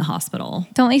in the hospital.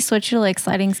 Don't they switch you to like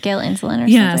sliding scale insulin or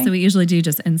Yeah, something? so we usually do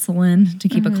just insulin to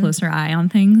keep a closer eye on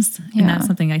things. Yeah. And that's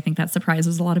something I think that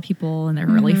surprises a lot of people, and they're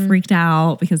really freaked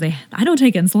out because I don't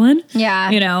take insulin. Yeah.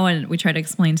 And we try to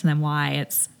explain to them why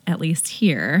it's at least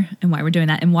here and why we're doing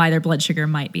that and why their blood sugar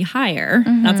might be higher.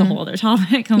 That's a whole other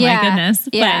topic. Oh my goodness.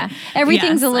 Yeah. But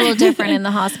Everything's yes. a little different in the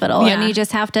hospital and you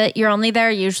just have to, you're only there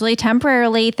usually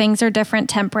temporarily. Things are different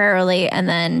temporarily and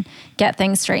then get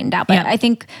things straightened out. But Yeah. I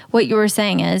think what you were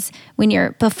saying is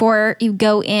before you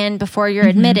go in, before you're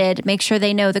admitted, make sure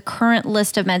they know the current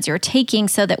list of meds you're taking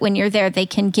so that when you're there, they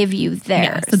can give you theirs.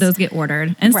 Yeah, so those get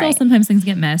ordered. And still Right. sometimes things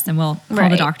get missed and we'll call the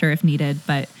Right. doctor if needed,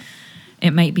 but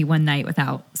it might be one night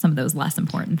without some of those less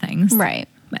important things. Right.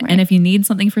 And if you need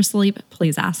something for sleep,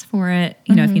 please ask for it.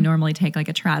 If you normally take like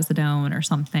a trazodone or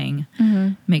something,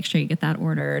 make sure you get that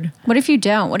ordered. What if you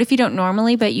don't? What if you don't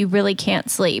normally, but you really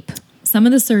can't sleep? Some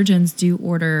of the surgeons do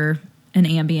order an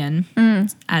Ambien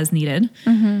as needed.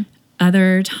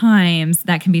 Other times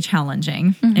that can be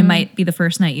challenging. It might be the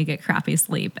first night you get crappy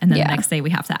sleep, and then Yeah. the next day we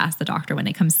have to ask the doctor when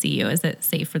they come see you, is it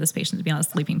safe for this patient to be on a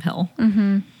sleeping pill?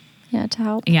 Yeah, to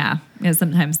help. Yeah, because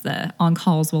sometimes the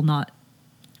on-calls will not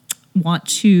want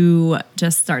to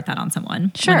just start that on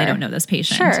someone when they don't know this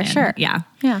patient. Sure. Yeah.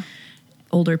 Yeah.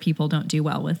 Older people don't do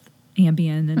well with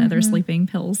Ambien and other sleeping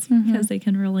pills because they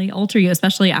can really alter you,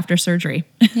 especially after surgery.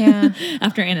 Yeah.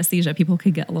 After anesthesia, people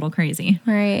could get a little crazy.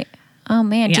 Right. Oh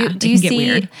man. Yeah, do it you can get see?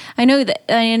 weird. I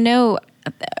know.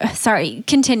 Sorry.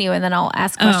 Continue, and then I'll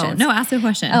ask questions. Oh, no, ask a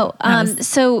question. Oh,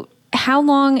 so how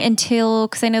long until?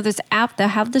 Because I know there's they'll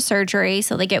have the surgery,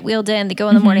 so they get wheeled in. They go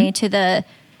in the morning to the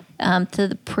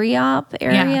pre-op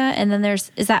area, and then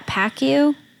is that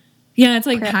PACU? Yeah, it's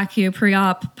like PACU,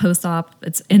 pre-op, post-op.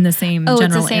 It's in the same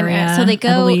general area. So they I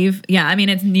go. believe. Yeah, I mean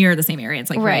it's near the same area. It's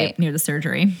like right Right. near the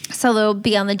surgery. So they'll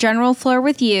be on the general floor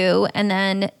with you, and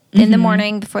then in the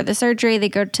morning before the surgery, they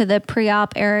go to the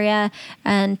pre-op area,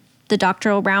 and the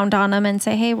doctor will round on them and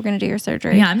say, "Hey, we're going to do your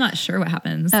surgery." Yeah, I'm not sure what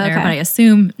happens there, okay. but I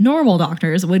assume normal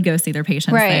doctors would go see their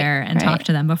patients Right, there and talk right.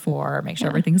 to them before, make sure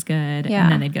everything's good, Yeah.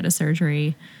 and then they'd go to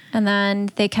surgery. And then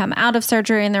they come out of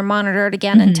surgery and they're monitored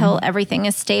again until everything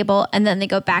is stable, and then they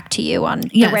go back to you on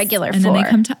the regular and floor. then they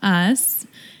come to us.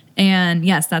 And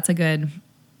yes, that's a good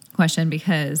question,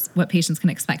 because what patients can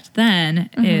expect then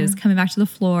is coming back to the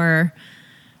floor.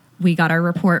 We got our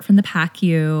report from the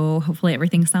PACU. Hopefully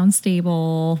everything sounds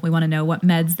stable. We want to know what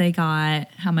meds they got,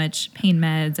 how much pain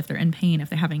meds, if they're in pain, if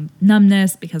they're having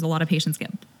numbness, because a lot of patients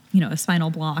get, a spinal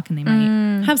block and they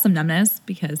might have some numbness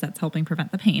because that's helping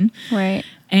prevent the pain. Right.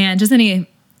 And just any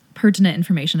pertinent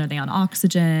information. Are they on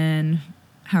oxygen?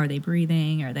 How are they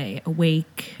breathing? Are they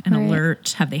awake and Right.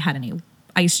 alert? Have they had any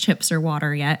ice chips or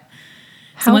water yet?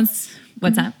 How- What's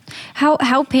that?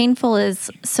 How painful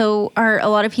are a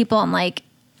lot of people on like,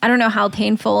 I don't know how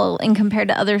painful in compared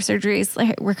to other surgeries,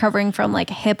 like recovering from like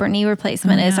a hip or knee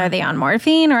replacement is. yeah. Are they on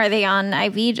morphine or are they on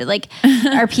IV? Like,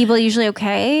 are people usually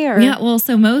okay? Or Yeah, well,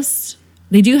 so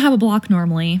they do have a block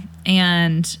normally,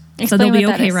 and so Explain they'll be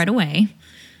what that okay is. right away.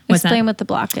 What's Explain that? what the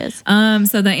block is.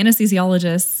 So the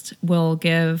anesthesiologist will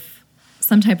give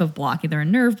some type of block, either a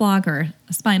nerve block or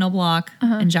a spinal block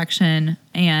injection,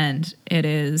 and it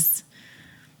is.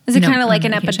 Is it you know, kind of like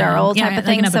an medication. epidural Yeah, type of like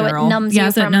thing? an So it epidural. numbs yeah,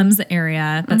 you so from. it numbs the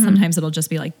area, but sometimes it'll just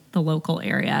be like the local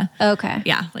area. Okay.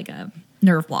 Yeah, like a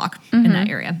nerve block in that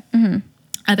area.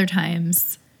 Other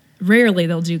times, rarely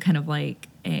they'll do kind of like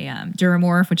a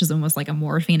Duramorph, which is almost like a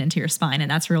morphine into your spine, and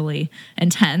that's really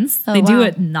intense. Oh, they do wow.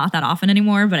 it not that often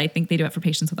anymore, but I think they do it for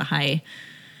patients with a high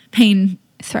pain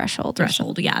Threshold.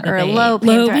 threshold. Yeah, that Or a they- low pain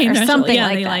threshold, or threshold. something Yeah,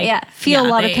 like they that. Yeah, feel a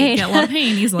lot of they pain. Get a lot of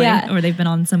pain easily, Yeah. or they've been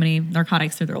on so many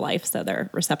narcotics through their life, so their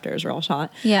receptors are all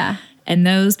shot. Yeah. And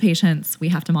those patients, we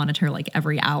have to monitor like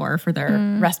every hour for their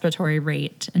respiratory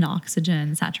rate and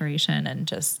oxygen saturation, and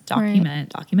just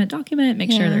document,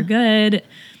 make sure Yeah. they're good.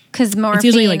 Because morphine. It's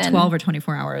usually like and- 12 or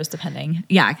 24 hours, depending.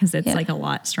 Yeah, because it's Yeah. like a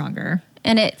lot stronger.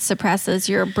 And it suppresses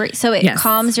your so it Yes.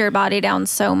 calms your body down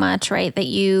so much, right, that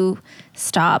you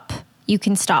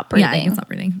can stop breathing. Yeah, you can stop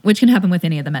breathing, which can happen with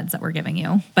any of the meds that we're giving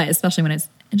you, but especially when it's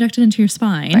injected into your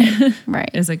spine. Right.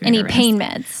 is a Any greater pain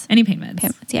risk. meds. Any pain meds.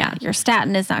 Yeah. Your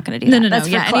statin is not going to do No, that. no, no. That's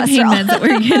for Yeah, any pain cholesterol. meds that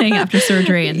we're getting after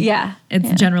surgery, and Yeah, it's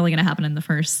yeah. generally going to happen in the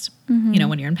first, when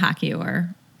you're in PACU,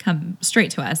 or come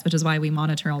straight to us, which is why we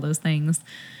monitor all those things.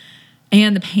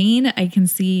 And the pain, I can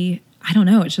see. I don't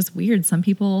know. It's just weird. Some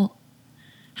people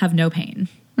have no pain.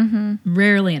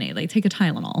 Rarely any. They take a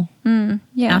Tylenol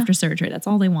Yeah. after surgery. That's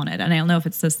all they wanted. And I don't know if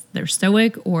it's just they're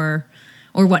stoic or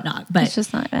whatnot. But It's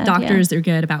just not bad, doctors are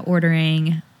good about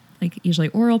ordering, like usually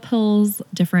oral pills,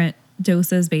 different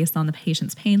doses based on the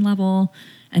patient's pain level,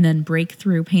 and then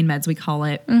breakthrough pain meds, we call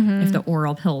it, if the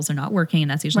oral pills are not working.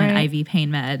 And that's usually Right. an IV pain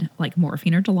med, like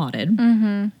morphine or Dilaudid.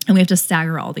 And we have to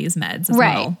stagger all these meds as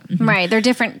Right. well. Right. They're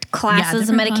different classes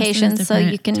of different classes, medications, so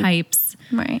you different can. types.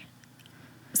 Right.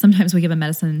 Sometimes we give a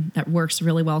medicine that works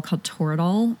really well called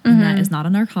Toradol, and that is not a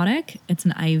narcotic. It's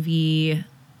an IV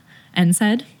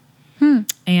NSAID,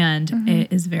 and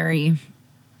it is very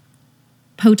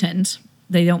potent.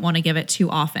 They don't want to give it too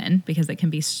often because it can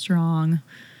be strong,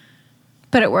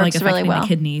 But it works like affecting really well. the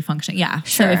kidney function. Yeah.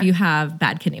 Sure. So if you have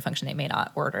bad kidney function, they may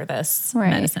not order this Right.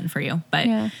 medicine for you, but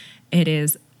Yeah.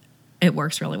 it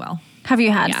works really well. Have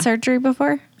you had Yeah. surgery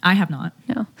before? I have not.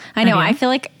 No. I know. Have you? I feel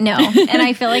like no. And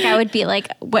I feel like I would be like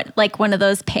one of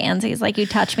those pansies, like you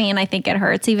touch me and I think it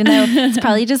hurts, even though it's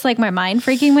probably just like my mind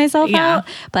freaking myself Yeah. out.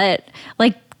 But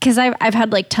like, because I've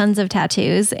had like tons of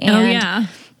tattoos, and Oh yeah.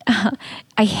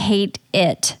 I hate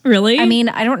it. Really? I mean,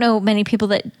 I don't know many people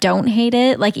that don't hate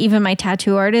it. Like even my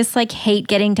tattoo artists like hate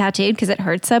getting tattooed because it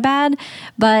hurts so bad.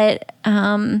 But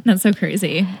That's so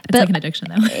crazy. It's like an addiction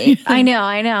though. I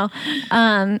know.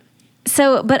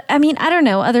 So, but I mean, I don't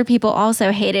know. Other people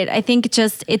also hate it. I think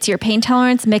just it's your pain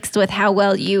tolerance mixed with how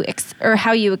well you or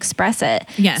how you express it.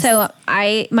 Yes. So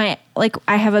I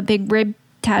have a big rib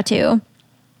tattoo.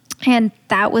 And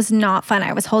that was not fun.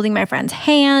 I was holding my friend's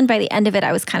hand. By the end of it,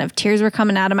 I was kind of, tears were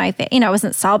coming out of my face. You know, I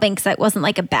wasn't sobbing because it wasn't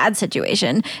like a bad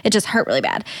situation. It just hurt really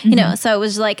bad. You know, so it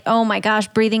was like, oh my gosh,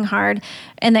 breathing hard.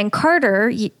 And then Carter,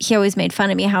 he always made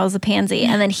fun of me how I was a pansy.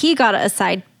 And then he got a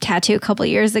side tattoo a couple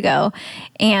years ago.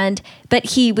 But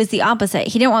he was the opposite.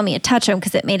 He didn't want me to touch him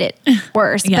because it made it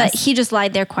worse. Yes. But he just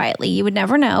lied there quietly. You would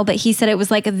never know. But he said it was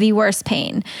like the worst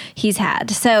pain he's had.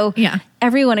 So Yeah.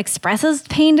 everyone expresses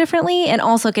pain differently and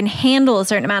also can handle a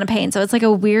certain amount of pain. So it's like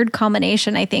a weird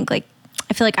combination, I think. Like,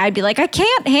 I feel like I'd be like, I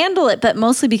can't handle it, but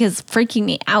mostly because it's freaking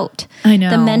me out. I know.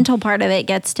 The mental part of it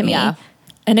gets to me. Yeah.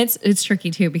 And it's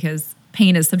tricky too because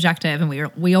pain is subjective, and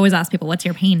we always ask people, what's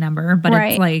your pain number? But Right.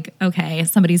 it's like, okay,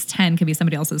 somebody's 10 could be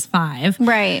somebody else's 5.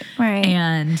 Right.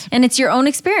 And it's your own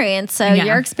experience. So Yeah.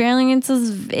 your experience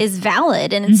is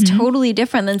valid and it's totally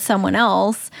different than someone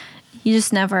else. You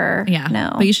just never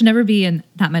know. But you should never be in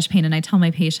that much pain. And I tell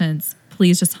my patients,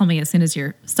 please just tell me as soon as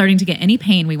you're starting to get any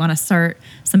pain, we want to start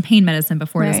some pain medicine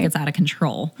before this Right. gets out of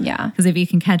control. Yeah. Because if you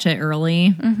can catch it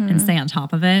early and stay on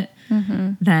top of it,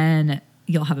 then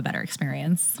you'll have a better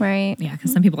experience. Right. Yeah.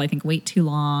 Because some people, I think, wait too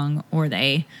long, or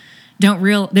they're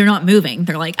not moving.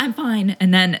 They're like, I'm fine.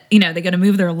 And then, they go to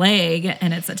move their leg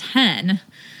and it's a 10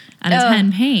 out of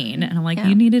 10 pain. And I'm like, Yeah.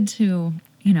 you needed to,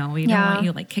 we don't Yeah. want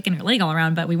you like kicking your leg all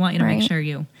around, but we want you to Right. make sure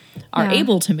you are Yeah.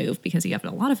 able to move, because you have a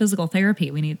lot of physical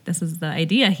therapy. This is the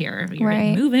idea here. You're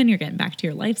Right. getting moving, you're getting back to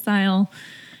your lifestyle.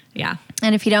 Yeah.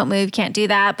 And if you don't move, you can't do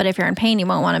that. But if you're in pain, you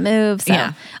won't want to move. So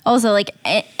Yeah. also like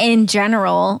in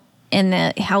general, in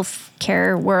the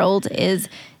healthcare world is,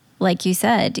 like you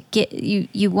said,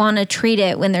 you want to treat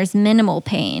it when there's minimal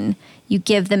pain. You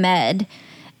give the med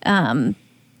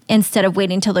instead of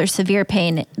waiting till there's severe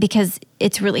pain, because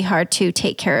it's really hard to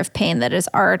take care of pain that is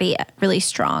already really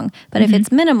strong. But if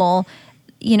it's minimal,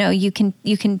 you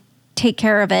can take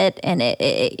care of it, and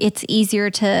it's easier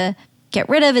to get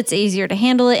rid of. It's easier to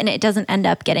handle it, and it doesn't end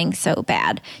up getting so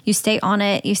bad. You stay on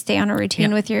it. You stay on a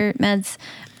routine with your meds.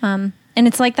 And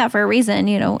it's like that for a reason,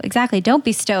 exactly. Don't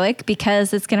be stoic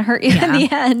because it's going to hurt you in the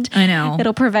end. I know.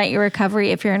 It'll prevent your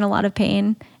recovery if you're in a lot of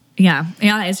pain. Yeah.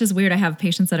 It's just weird. I have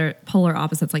patients that are polar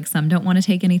opposites. Like some don't want to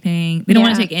take anything. They don't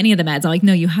want to take any of the meds. I'm like,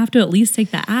 no, you have to at least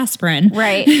take the aspirin.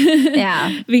 Right.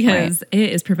 Yeah. Because it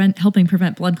is helping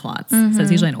prevent blood clots. So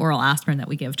it's usually an oral aspirin that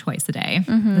we give twice a day.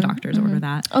 The doctors order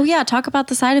that. Oh yeah. Talk about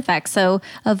the side effects. So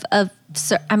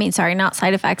not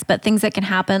side effects, but things that can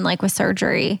happen like with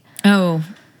surgery. Oh,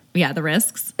 yeah. The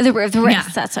risks. The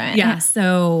risks. That's right. Yeah.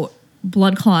 So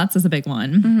blood clots is a big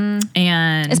one.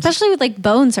 And especially with like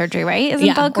bone surgery, right?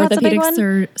 Isn't blood clots a big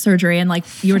one? Surgery. And like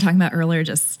you were talking about earlier,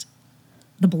 just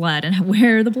the blood and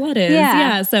where the blood is.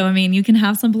 Yeah. So, I mean, you can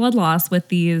have some blood loss with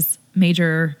these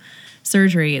major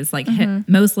surgeries, like hip,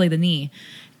 mostly the knee.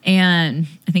 And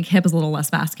I think hip is a little less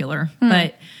vascular,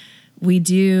 but we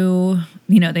do,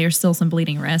 there's still some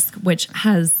bleeding risk, which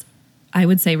has, I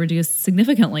would say, reduced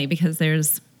significantly because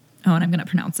there's, and I'm going to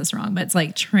pronounce this wrong, but it's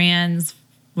like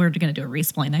we're going to do a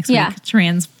resplay next week,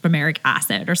 transfumaric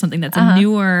acid or something that's a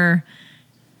newer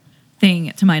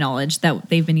thing to my knowledge that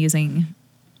they've been using,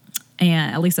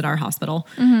 and at least at our hospital.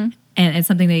 And it's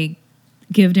something they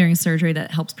give during surgery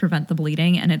that helps prevent the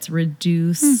bleeding, and it's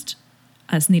reduced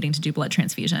us needing to do blood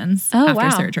transfusions after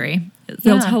surgery.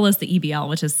 They'll tell us the EBL,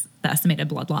 which is the estimated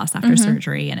blood loss after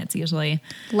surgery, and it's usually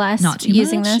less not too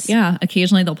using much. this. Yeah,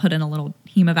 occasionally they'll put in a little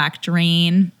hemovac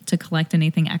drain to collect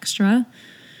anything extra.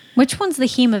 Which one's the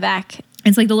hemovac?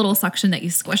 It's like the little suction that you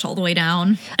squish all the way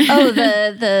down.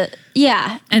 Oh,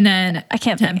 yeah. And then I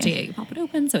can't to empty it, you pop it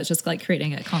open. So it's just like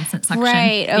creating a constant suction.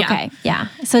 Right. Okay. Yeah.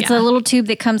 So it's a little tube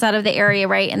that comes out of the area,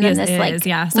 right? And then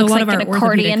So a lot of our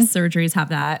orthopedic surgeries have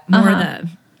that. More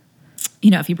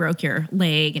if you broke your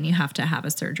leg and you have to have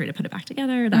a surgery to put it back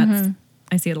together, that's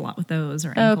I see it a lot with those,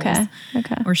 or ankles.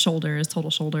 Okay. Or shoulders,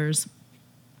 total shoulders.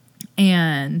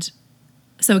 And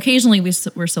so occasionally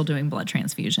we're still doing blood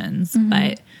transfusions,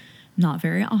 but not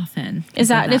very often. Is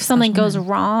that if something goes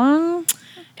wrong?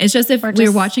 It's just if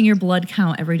we're watching your blood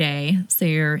count every day, so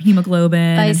your hemoglobin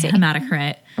and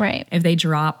hematocrit. Right. If they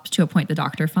drop to a point the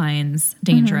doctor finds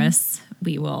dangerous,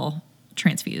 we will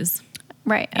transfuse.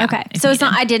 Right. Yeah, okay. So it's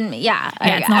not, I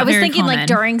was thinking common. Like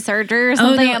during surgery or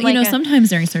something. Oh, no, sometimes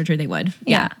during surgery they would.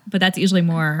 Yeah. But that's usually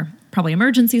more probably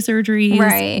emergency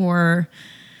surgeries or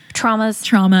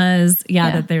traumas.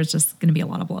 Yeah. That there's just going to be a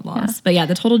lot of blood loss. But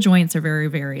the total joints are very,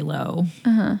 very low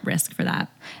risk for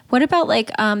that. What about like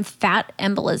fat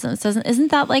embolisms? Isn't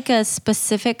that like a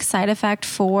specific side effect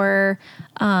for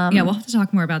we'll have to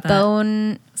talk more about that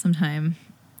bone sometime.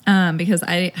 Because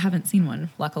I haven't seen one,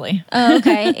 luckily. Oh,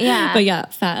 okay. Yeah.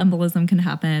 But fat embolism can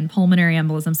happen, pulmonary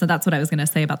embolism. So that's what I was going to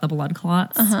say about the blood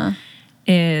clots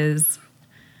is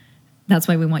that's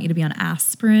why we want you to be on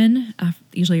aspirin.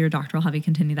 Usually your doctor will have you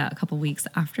continue that a couple weeks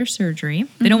after surgery.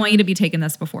 They don't want you to be taking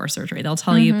this before surgery. They'll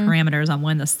tell you parameters on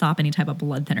when to stop any type of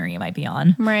blood thinner you might be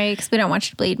on. Right. Because we don't want you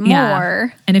to bleed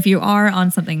more. And if you are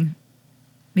on something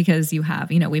because you have,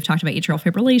 we've talked about atrial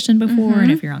fibrillation before,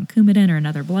 and if you're on Coumadin or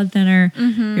another blood thinner,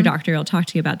 your doctor will talk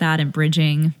to you about that and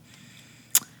bridging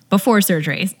before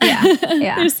surgeries.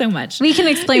 Yeah. There's so much. We can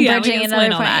explain bridging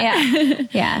another point.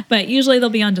 Yeah. But usually they'll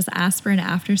be on just aspirin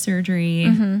after surgery,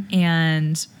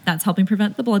 and that's helping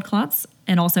prevent the blood clots,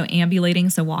 and also ambulating,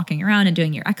 so walking around and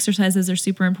doing your exercises are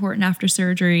super important after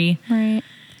surgery. Right.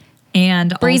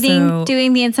 And breathing, also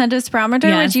doing the incentive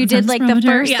spirometer, which you did like the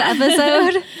first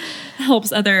episode.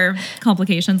 Helps other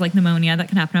complications like pneumonia that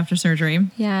can happen after surgery.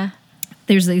 Yeah.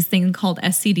 There's these things called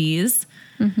SCDs,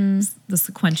 the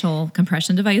sequential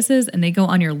compression devices, and they go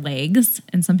on your legs.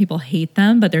 And some people hate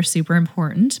them, but they're super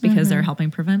important because they're helping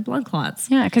prevent blood clots.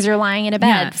 Yeah, because you're lying in a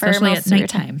bed for especially most at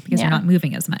nighttime because you're not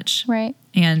moving as much. Right.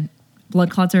 And blood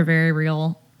clots are a very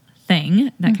real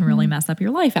thing that can really mess up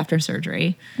your life after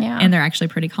surgery. Yeah. And they're actually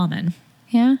pretty common.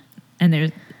 Yeah. And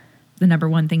the number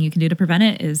one thing you can do to prevent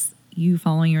it is you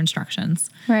following your instructions.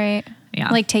 Right. Yeah.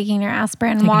 Like taking your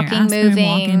aspirin,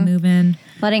 moving,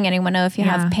 letting anyone know if you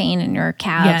have pain in your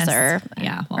calves or we'll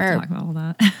have to talk about all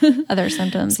that. Other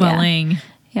symptoms. Swelling.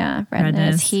 Yeah.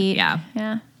 Redness, heat.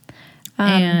 Yeah.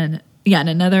 And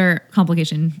another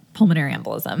complication, pulmonary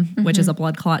embolism, which is a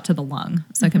blood clot to the lung.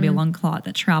 So it can be a lung clot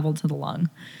that traveled to the lung.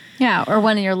 Yeah. Or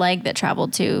one in your leg that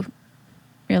traveled to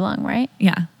your lung, right?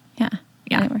 Yeah. Yeah.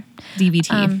 Anyway.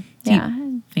 DVT.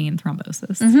 Vein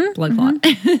thrombosis, blood clot.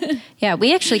 Yeah,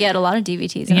 we actually get a lot of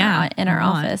DVTs in our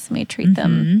office, and we treat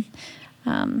them.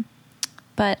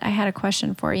 But I had a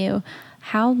question for you.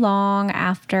 how long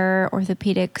after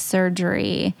orthopedic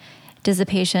surgery does a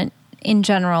patient in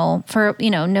general, for,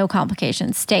 no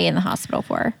complications, stay in the hospital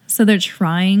for? So they're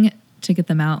trying to get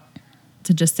them out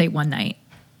to just say 1 night.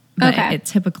 But Okay. it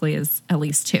typically is at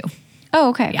least 2. Oh,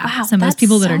 okay. Yeah. Wow, So most that's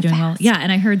people that so are doing well. fast. Yeah.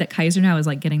 And I heard that Kaiser now is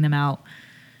like getting them out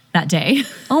that day.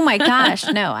 Oh my gosh,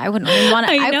 no, I wouldn't really want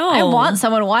to. I know. I want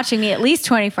someone watching me at least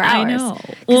 24 hours. I know.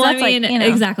 'Cause Well, I that's mean, like,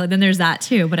 exactly. Then there's that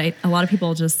too. But a lot of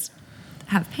people just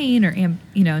have pain or,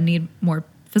 need more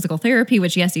physical therapy,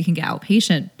 which yes, you can get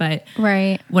outpatient. But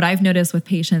Right. what I've noticed with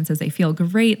patients is they feel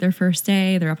great their first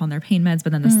day, they're up on their pain meds,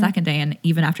 but then the second day, and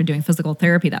even after doing physical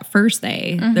therapy that first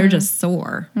day, they're just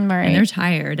sore Right. and they're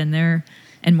tired and they're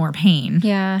in more pain.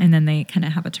 Yeah. And then they kind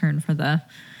of have a turn for the,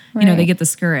 Right. they get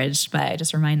discouraged, but I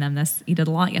just remind them you did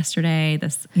a lot yesterday,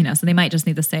 so they might just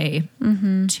need to stay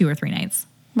 2 or 3 nights.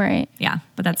 Right. Yeah.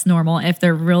 But that's normal. If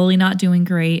they're really not doing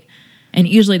great, and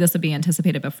usually this would be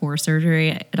anticipated before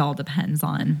surgery, it all depends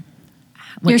on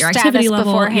what Your your activity status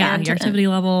level, beforehand. your activity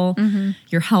level,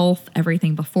 your health,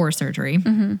 everything before surgery.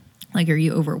 Like, are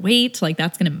you overweight? Like,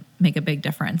 that's going to make a big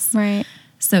difference. Right.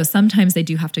 So sometimes they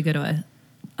do have to go to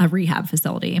a rehab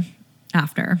facility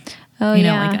after, Oh,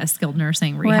 yeah. like a skilled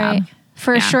nursing rehab. Right.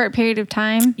 For a Yeah. short period of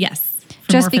time. Yes.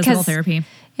 For Just more physical because- therapy.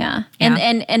 Yeah. Yeah.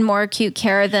 And more acute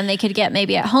care than they could get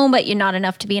maybe at home, but you're not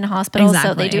enough to be in a hospital.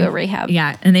 So they do a rehab.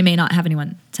 Yeah, and they may not have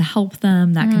anyone to help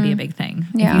them. That can be a big thing.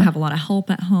 If Yeah. you have a lot of help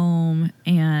at home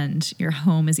and your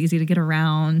home is easy to get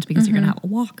around because you're going to have a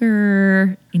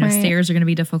walker, Right. stairs are going to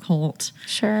be difficult.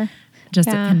 Sure. Just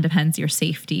it Yeah. kind of depends your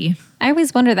safety. I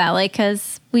always wonder that, like,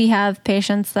 because we have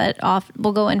patients that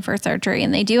will go in for surgery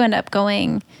and they do end up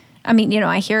going. I mean,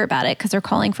 I hear about it because they're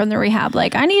calling from the rehab,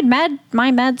 like, I need my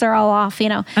meds are all off,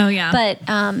 Oh, yeah. But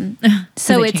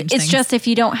so they it's change things. just if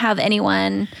you don't have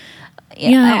anyone,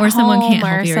 Yeah, at or someone home can't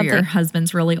help or you, or your something.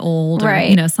 husband's really old,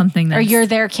 Right. or something or that's, you're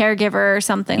their caregiver or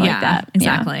something yeah, like that.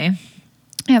 exactly.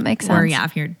 Yeah, it makes sense. Or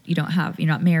if you're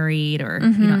not married, or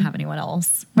you don't have anyone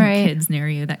else, no Right. kids near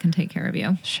you that can take care of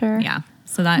you. Sure. Yeah,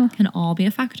 so that can all be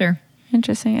a factor.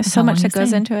 Interesting. There's That's so all much I'm that goes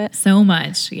saying. into it. So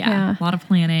much. Yeah. Yeah. A lot of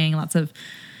planning, lots of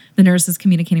the nurses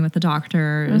communicating with the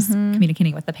doctors,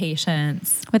 communicating with the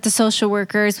patients. With the social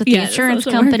workers, with Yeah, the the insurance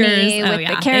social company, workers. Oh, with yeah. the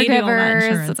They do all that caregivers,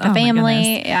 insurance. with Oh, the my family.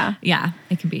 goodness. Yeah. Yeah.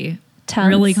 It can be Tons.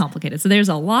 really complicated. So there's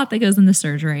a lot that goes into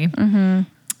surgery.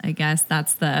 I guess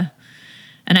that's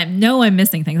and I know I'm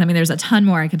missing things. I mean, there's a ton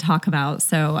more I could talk about.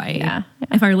 So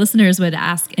if our listeners would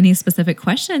ask any specific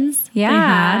questions they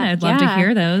had, I'd love to yeah.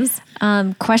 hear those.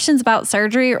 Questions about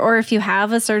surgery, or if you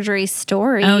have a surgery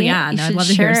story. Oh yeah. you No, I'd should love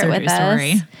to hear a share it surgery with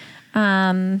story.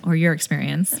 us. Or your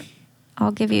experience.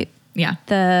 I'll give you Yeah.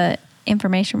 the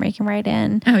information where you can write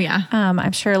in. Oh yeah.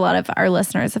 I'm sure a lot of our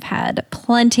listeners have had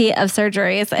plenty of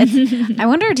surgeries. I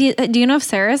wonder, do you know if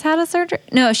Sarah's had a surgery?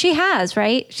 No, she has,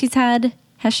 right?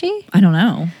 Has she? I don't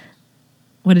know.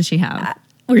 What did she have?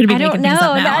 We're gonna be I making don't things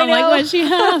know. up now. I I'm like, know. what did she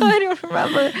have? I don't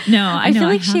remember. No, I know. feel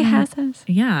like she has haven't. those.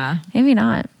 Yeah, Maybe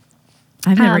not.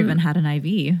 I've never even had an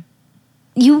IV.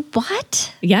 You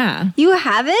what? Yeah, You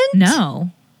haven't? no.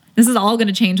 This is all going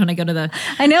to change when I go to the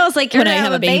I know. It's like you're when I gonna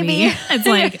have a baby. It's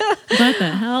like, what the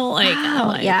hell? Like, Wow,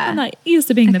 like, yeah. I'm not used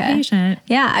to being the Okay. patient.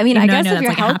 Yeah, I mean, Even though I guess know if that's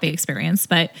you're like a happy experience,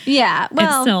 but yeah, well,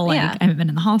 it's still like yeah. I haven't been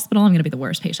in the hospital. I'm going to be the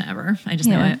worst patient ever. I just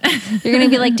know Yeah. it. You're gonna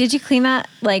be like, did you clean that?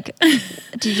 Like,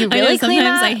 did you I know really clean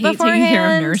sometimes that I hate taking care of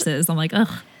beforehand? nurses. I'm like,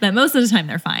 ugh. But most of the time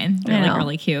they're fine. They're I like know.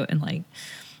 really cute and like,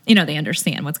 they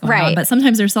understand what's going on. Right. But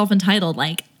sometimes they're self-entitled.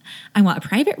 Like, I want a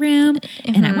private room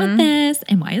and I want this.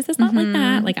 And why is this not like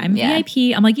that? Like, I'm Yeah.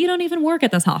 VIP. I'm like, you don't even work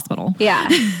at this hospital. Yeah,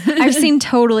 I've seen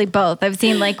totally both. I've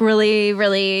seen like really,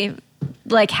 really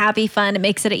like happy fun. It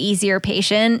makes it an easier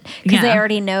patient because they Yeah.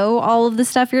 already know all of the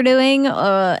stuff you're doing.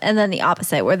 And then the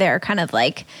opposite, where they're kind of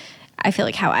like, I feel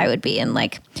like how I would be, and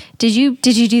like, did you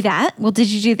do that? Well, did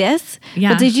you do this?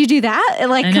 Yeah. Well, did you do that? And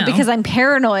like, I know. because I'm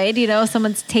paranoid,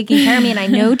 someone's taking care of me, and I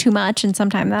know too much, and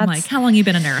sometimes that's I'm like, how long you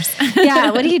been a nurse? yeah.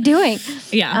 What are you doing?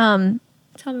 Yeah.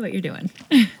 Tell me what you're doing.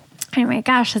 Oh my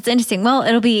gosh, that's interesting. Well,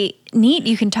 it'll be neat.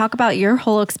 You can talk about your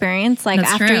whole experience, like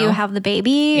That's after true. you have the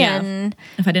baby, Yeah. and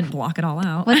If I didn't block it all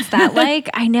out. what's that like?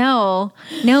 I know.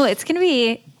 No, it's gonna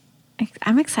be.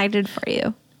 I'm excited for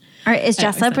you. Or is I'm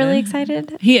Jessup really excited.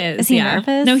 excited? He is. Is he yeah.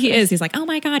 nervous? No, he is. He's like, oh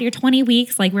my God, you're 20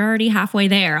 weeks. Like, we're already halfway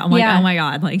there. I'm like, Yeah. oh my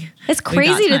God. Like, It's we got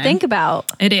crazy to time. think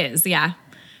about. It is. Yeah.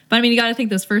 But I mean, you got to think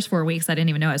those first 4 weeks, I didn't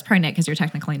even know I was pregnant because you're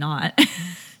technically not.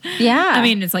 Yeah. I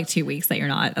mean, it's like 2 weeks that you're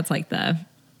not. That's like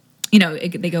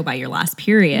they go by your last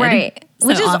period. Right. So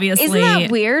Which is, obviously, isn't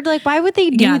that weird? Like, why would they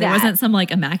do yeah, that? there wasn't some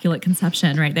like immaculate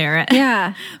conception right there.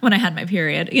 Yeah. When I had my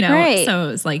period, Right. so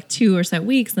it was like 2 or so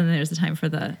weeks, and then there's the time for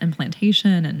the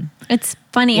implantation, and It's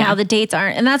funny Yeah. how the dates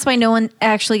aren't. And that's why no one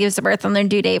actually gives birth on their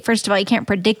due date. First of all, you can't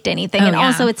predict anything. Oh, And yeah.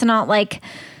 also, it's not like,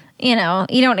 you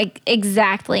don't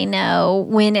exactly know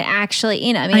when it actually,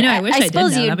 I mean, I know. I wish I suppose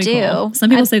did know. you That'd be do. cool.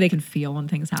 Some people say they can feel when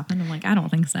things happen. I'm like, I don't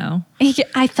think so.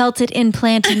 I felt it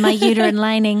implant in my uterine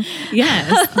lining.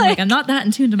 Yes, I'm like I'm not that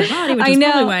in tune to my body, which I is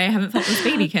know. probably why I haven't felt this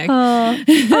baby kick.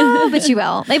 Oh, but you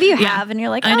will. Maybe you have, and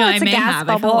you're like, I know it's I a may gas have.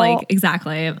 bubble. I felt like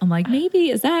exactly. I'm like maybe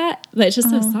is that, but it's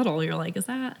just so subtle. You're like, is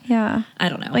that? Yeah. I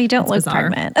don't know. Well, you don't It's look bizarre.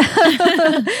 pregnant.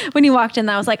 When you walked in,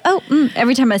 I was like,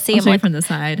 every time I see I'll him, show you like, from the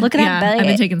side. look at that belly. I've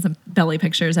been taking some belly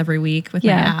pictures every week with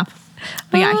Yeah. my app.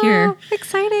 But yeah, here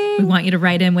exciting. we want you to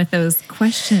write in with those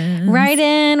questions. Write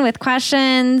in with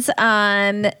questions.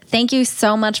 Thank you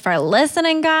so much for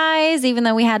listening, guys. Even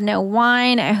though we had no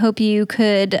wine, I hope you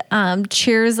could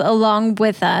cheers along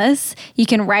with us. You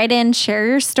can write in, share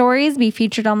your stories, be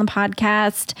featured on the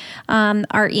podcast.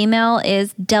 Our email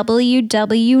is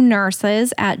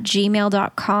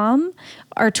www.nurses@gmail.com.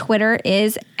 Our Twitter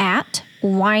is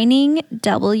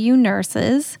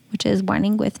 @WhiningWNurses, which is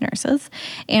Whining with Nurses,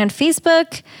 and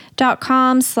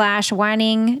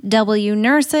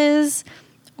Facebook.com/WhiningWNurses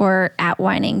or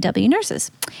 @WhiningWNurses.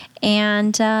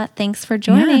 And thanks for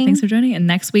joining. Yeah, thanks for joining. And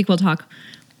next week we'll talk.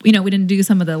 We didn't do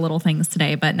some of the little things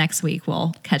today, but next week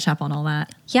we'll catch up on all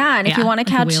that. Yeah, and if you want to like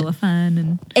the catch Wheel of Fun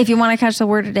and the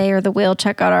word today or the wheel,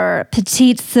 check out our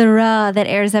Petite Sirah that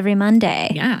airs every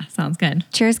Monday. yeah, sounds good.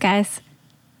 Cheers, guys.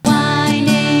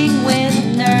 Whining with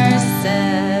nurses.